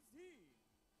 Who's he?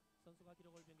 선수가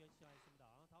기록을 변경 시작했습니다.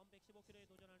 다음 115kg에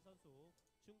도전할 선수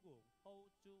중국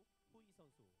허우주 후이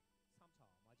선수 3차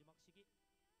마지막 시기.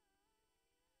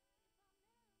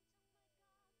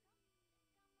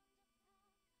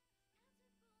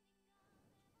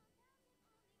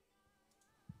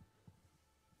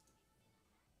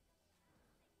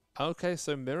 Okay,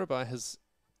 so Mirabai has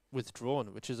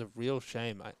withdrawn, which is a real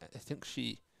shame. I think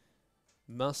she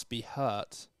must be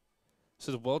hurt.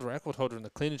 So the world record holder in the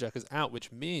clean and jerk is out,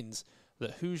 which means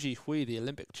that Hu Jihui, the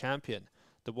Olympic champion,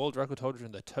 the world record holder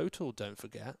in the total, don't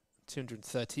forget,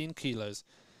 213 kilos,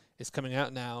 is coming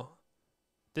out now.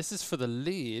 This is for the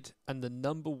lead and the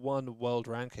 #1 world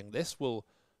ranking. This will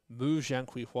move Zhang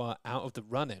Huihua out of the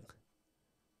running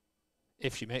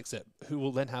if she makes it, who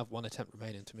will then have 1 attempt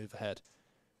remaining to move ahead.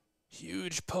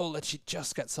 Huge pull, and she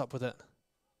just gets up with it.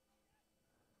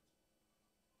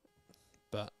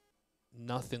 But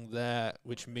nothing there,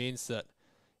 which means that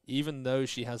even though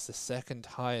she has the 2nd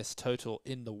highest total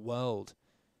in the world,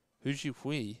 Hu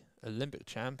Jihui, Olympic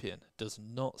champion, does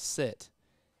not sit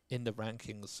in the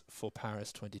rankings for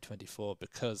Paris 2024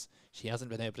 because she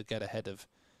hasn't been able to get ahead of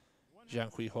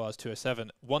Zhang Huihua's 207.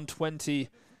 120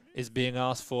 is being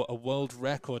asked for, a world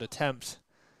record attempt.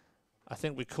 I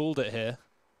think we called it here.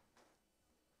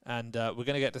 And we're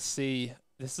going to get to see,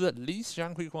 this is at least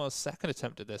Zhang Huihua's 2nd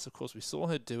attempt at this. Of course, we saw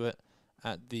her do it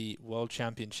at the World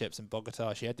Championships in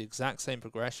Bogota. She had the exact same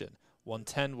progression.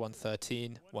 110,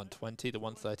 113, 120. The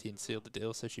 113 sealed the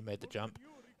deal, so she made the jump.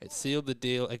 It sealed the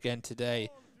deal again today,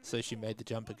 so she made the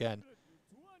jump again.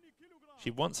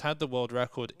 She once had the world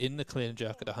record in the clean and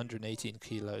jerk at 118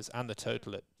 kilos and the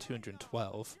total at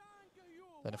 212.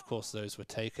 Then, of course, those were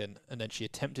taken. And then she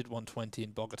attempted 120 in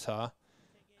Bogota.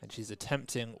 And she's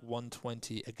attempting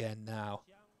 120 again now.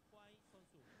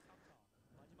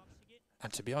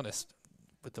 And to be honest,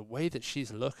 with the way that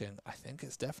she's looking, I think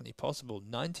it's definitely possible.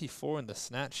 94 in the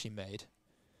snatch she made.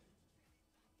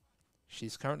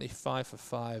 She's currently 5 for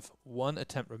 5. 1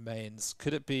 attempt remains.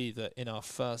 Could it be that in our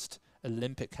first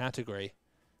Olympic category,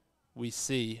 we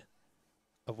see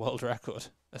a world record,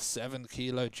 a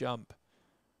 7-kilo jump?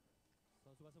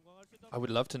 I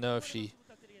would love to know if she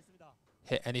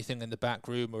hit anything in the back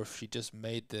room or if she just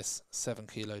made this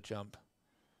 7-kilo jump.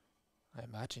 I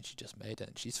imagine she just made it,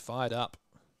 and she's fired up.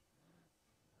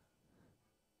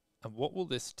 And what will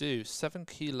this do? 7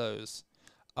 kilos.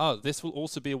 Oh, this will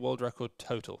also be a world record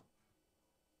total.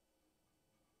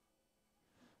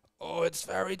 Oh, it's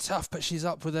very tough, but she's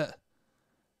up with it.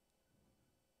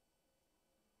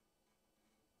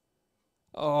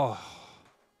 Oh,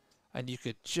 and you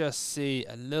could just see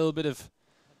a little bit of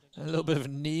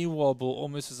knee wobble,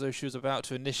 almost as though she was about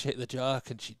to initiate the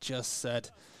jerk, and she just said,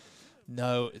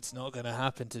 "No, it's not going to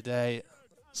happen today."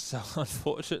 So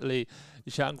unfortunately,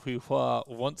 Zhang Huihua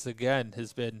once again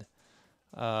has been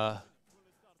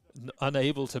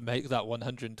unable to make that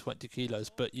 120 kilos.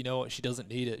 But you know what? She doesn't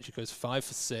need it. She goes 5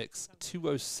 for 6,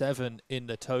 207 in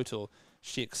the total.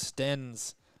 She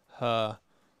extends her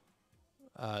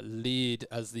lead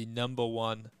as the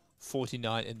 #1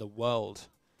 49 in the world.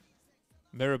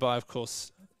 Mirabai, of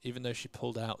course, even though she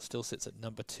pulled out, still sits at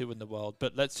 #2 in the world.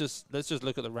 But let's just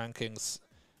look at the rankings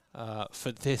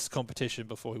for this competition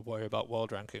before we worry about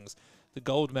world rankings. The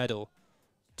gold medal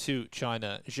to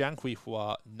China, Zhang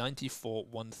Huihua,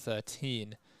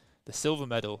 94,113. The silver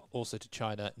medal also to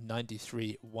China,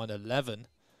 93,111.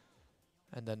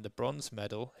 And then the bronze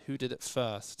medal, who did it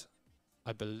first?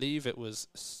 I believe it was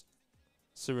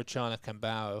Surachana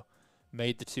Kambao,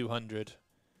 made the 200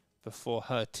 before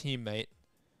her teammate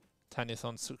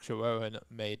Tanyathon Sukcharoen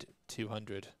made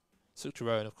 200.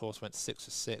 Sukcharoen, of course, went 6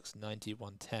 for 6,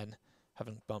 91.10,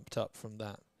 having bumped up from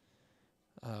that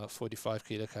 45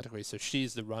 kilo category. So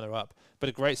she's the runner-up. But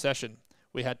a great session.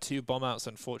 We had 2 bomb outs,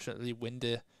 unfortunately.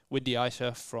 Windy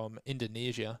Aisha from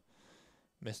Indonesia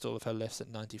missed all of her lifts at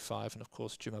 95, and of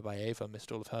course Jumabayeva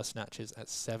missed all of her snatches at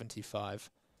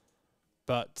 75.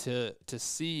 But to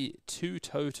see 2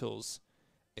 totals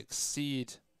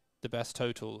exceed the best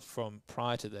total from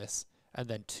prior to this, and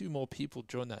then 2 more people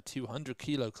join that 200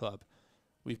 kilo club,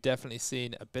 we've definitely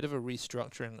seen a bit of a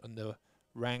restructuring on the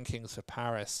rankings for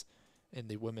Paris in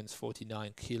the women's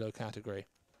 49 kilo category.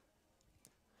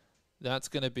 That's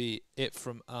going to be it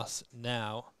from us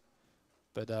now,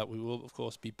 but we will of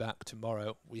course be back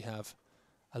tomorrow. We have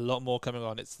a lot more coming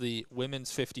on. It's the women's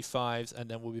 55s,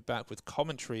 and then we'll be back with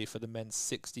commentary for the men's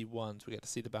 61s. We get to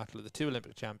see the battle of the 2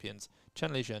 Olympic champions,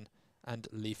 Chen Lijun and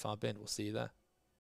Li Fabin. We'll see you there.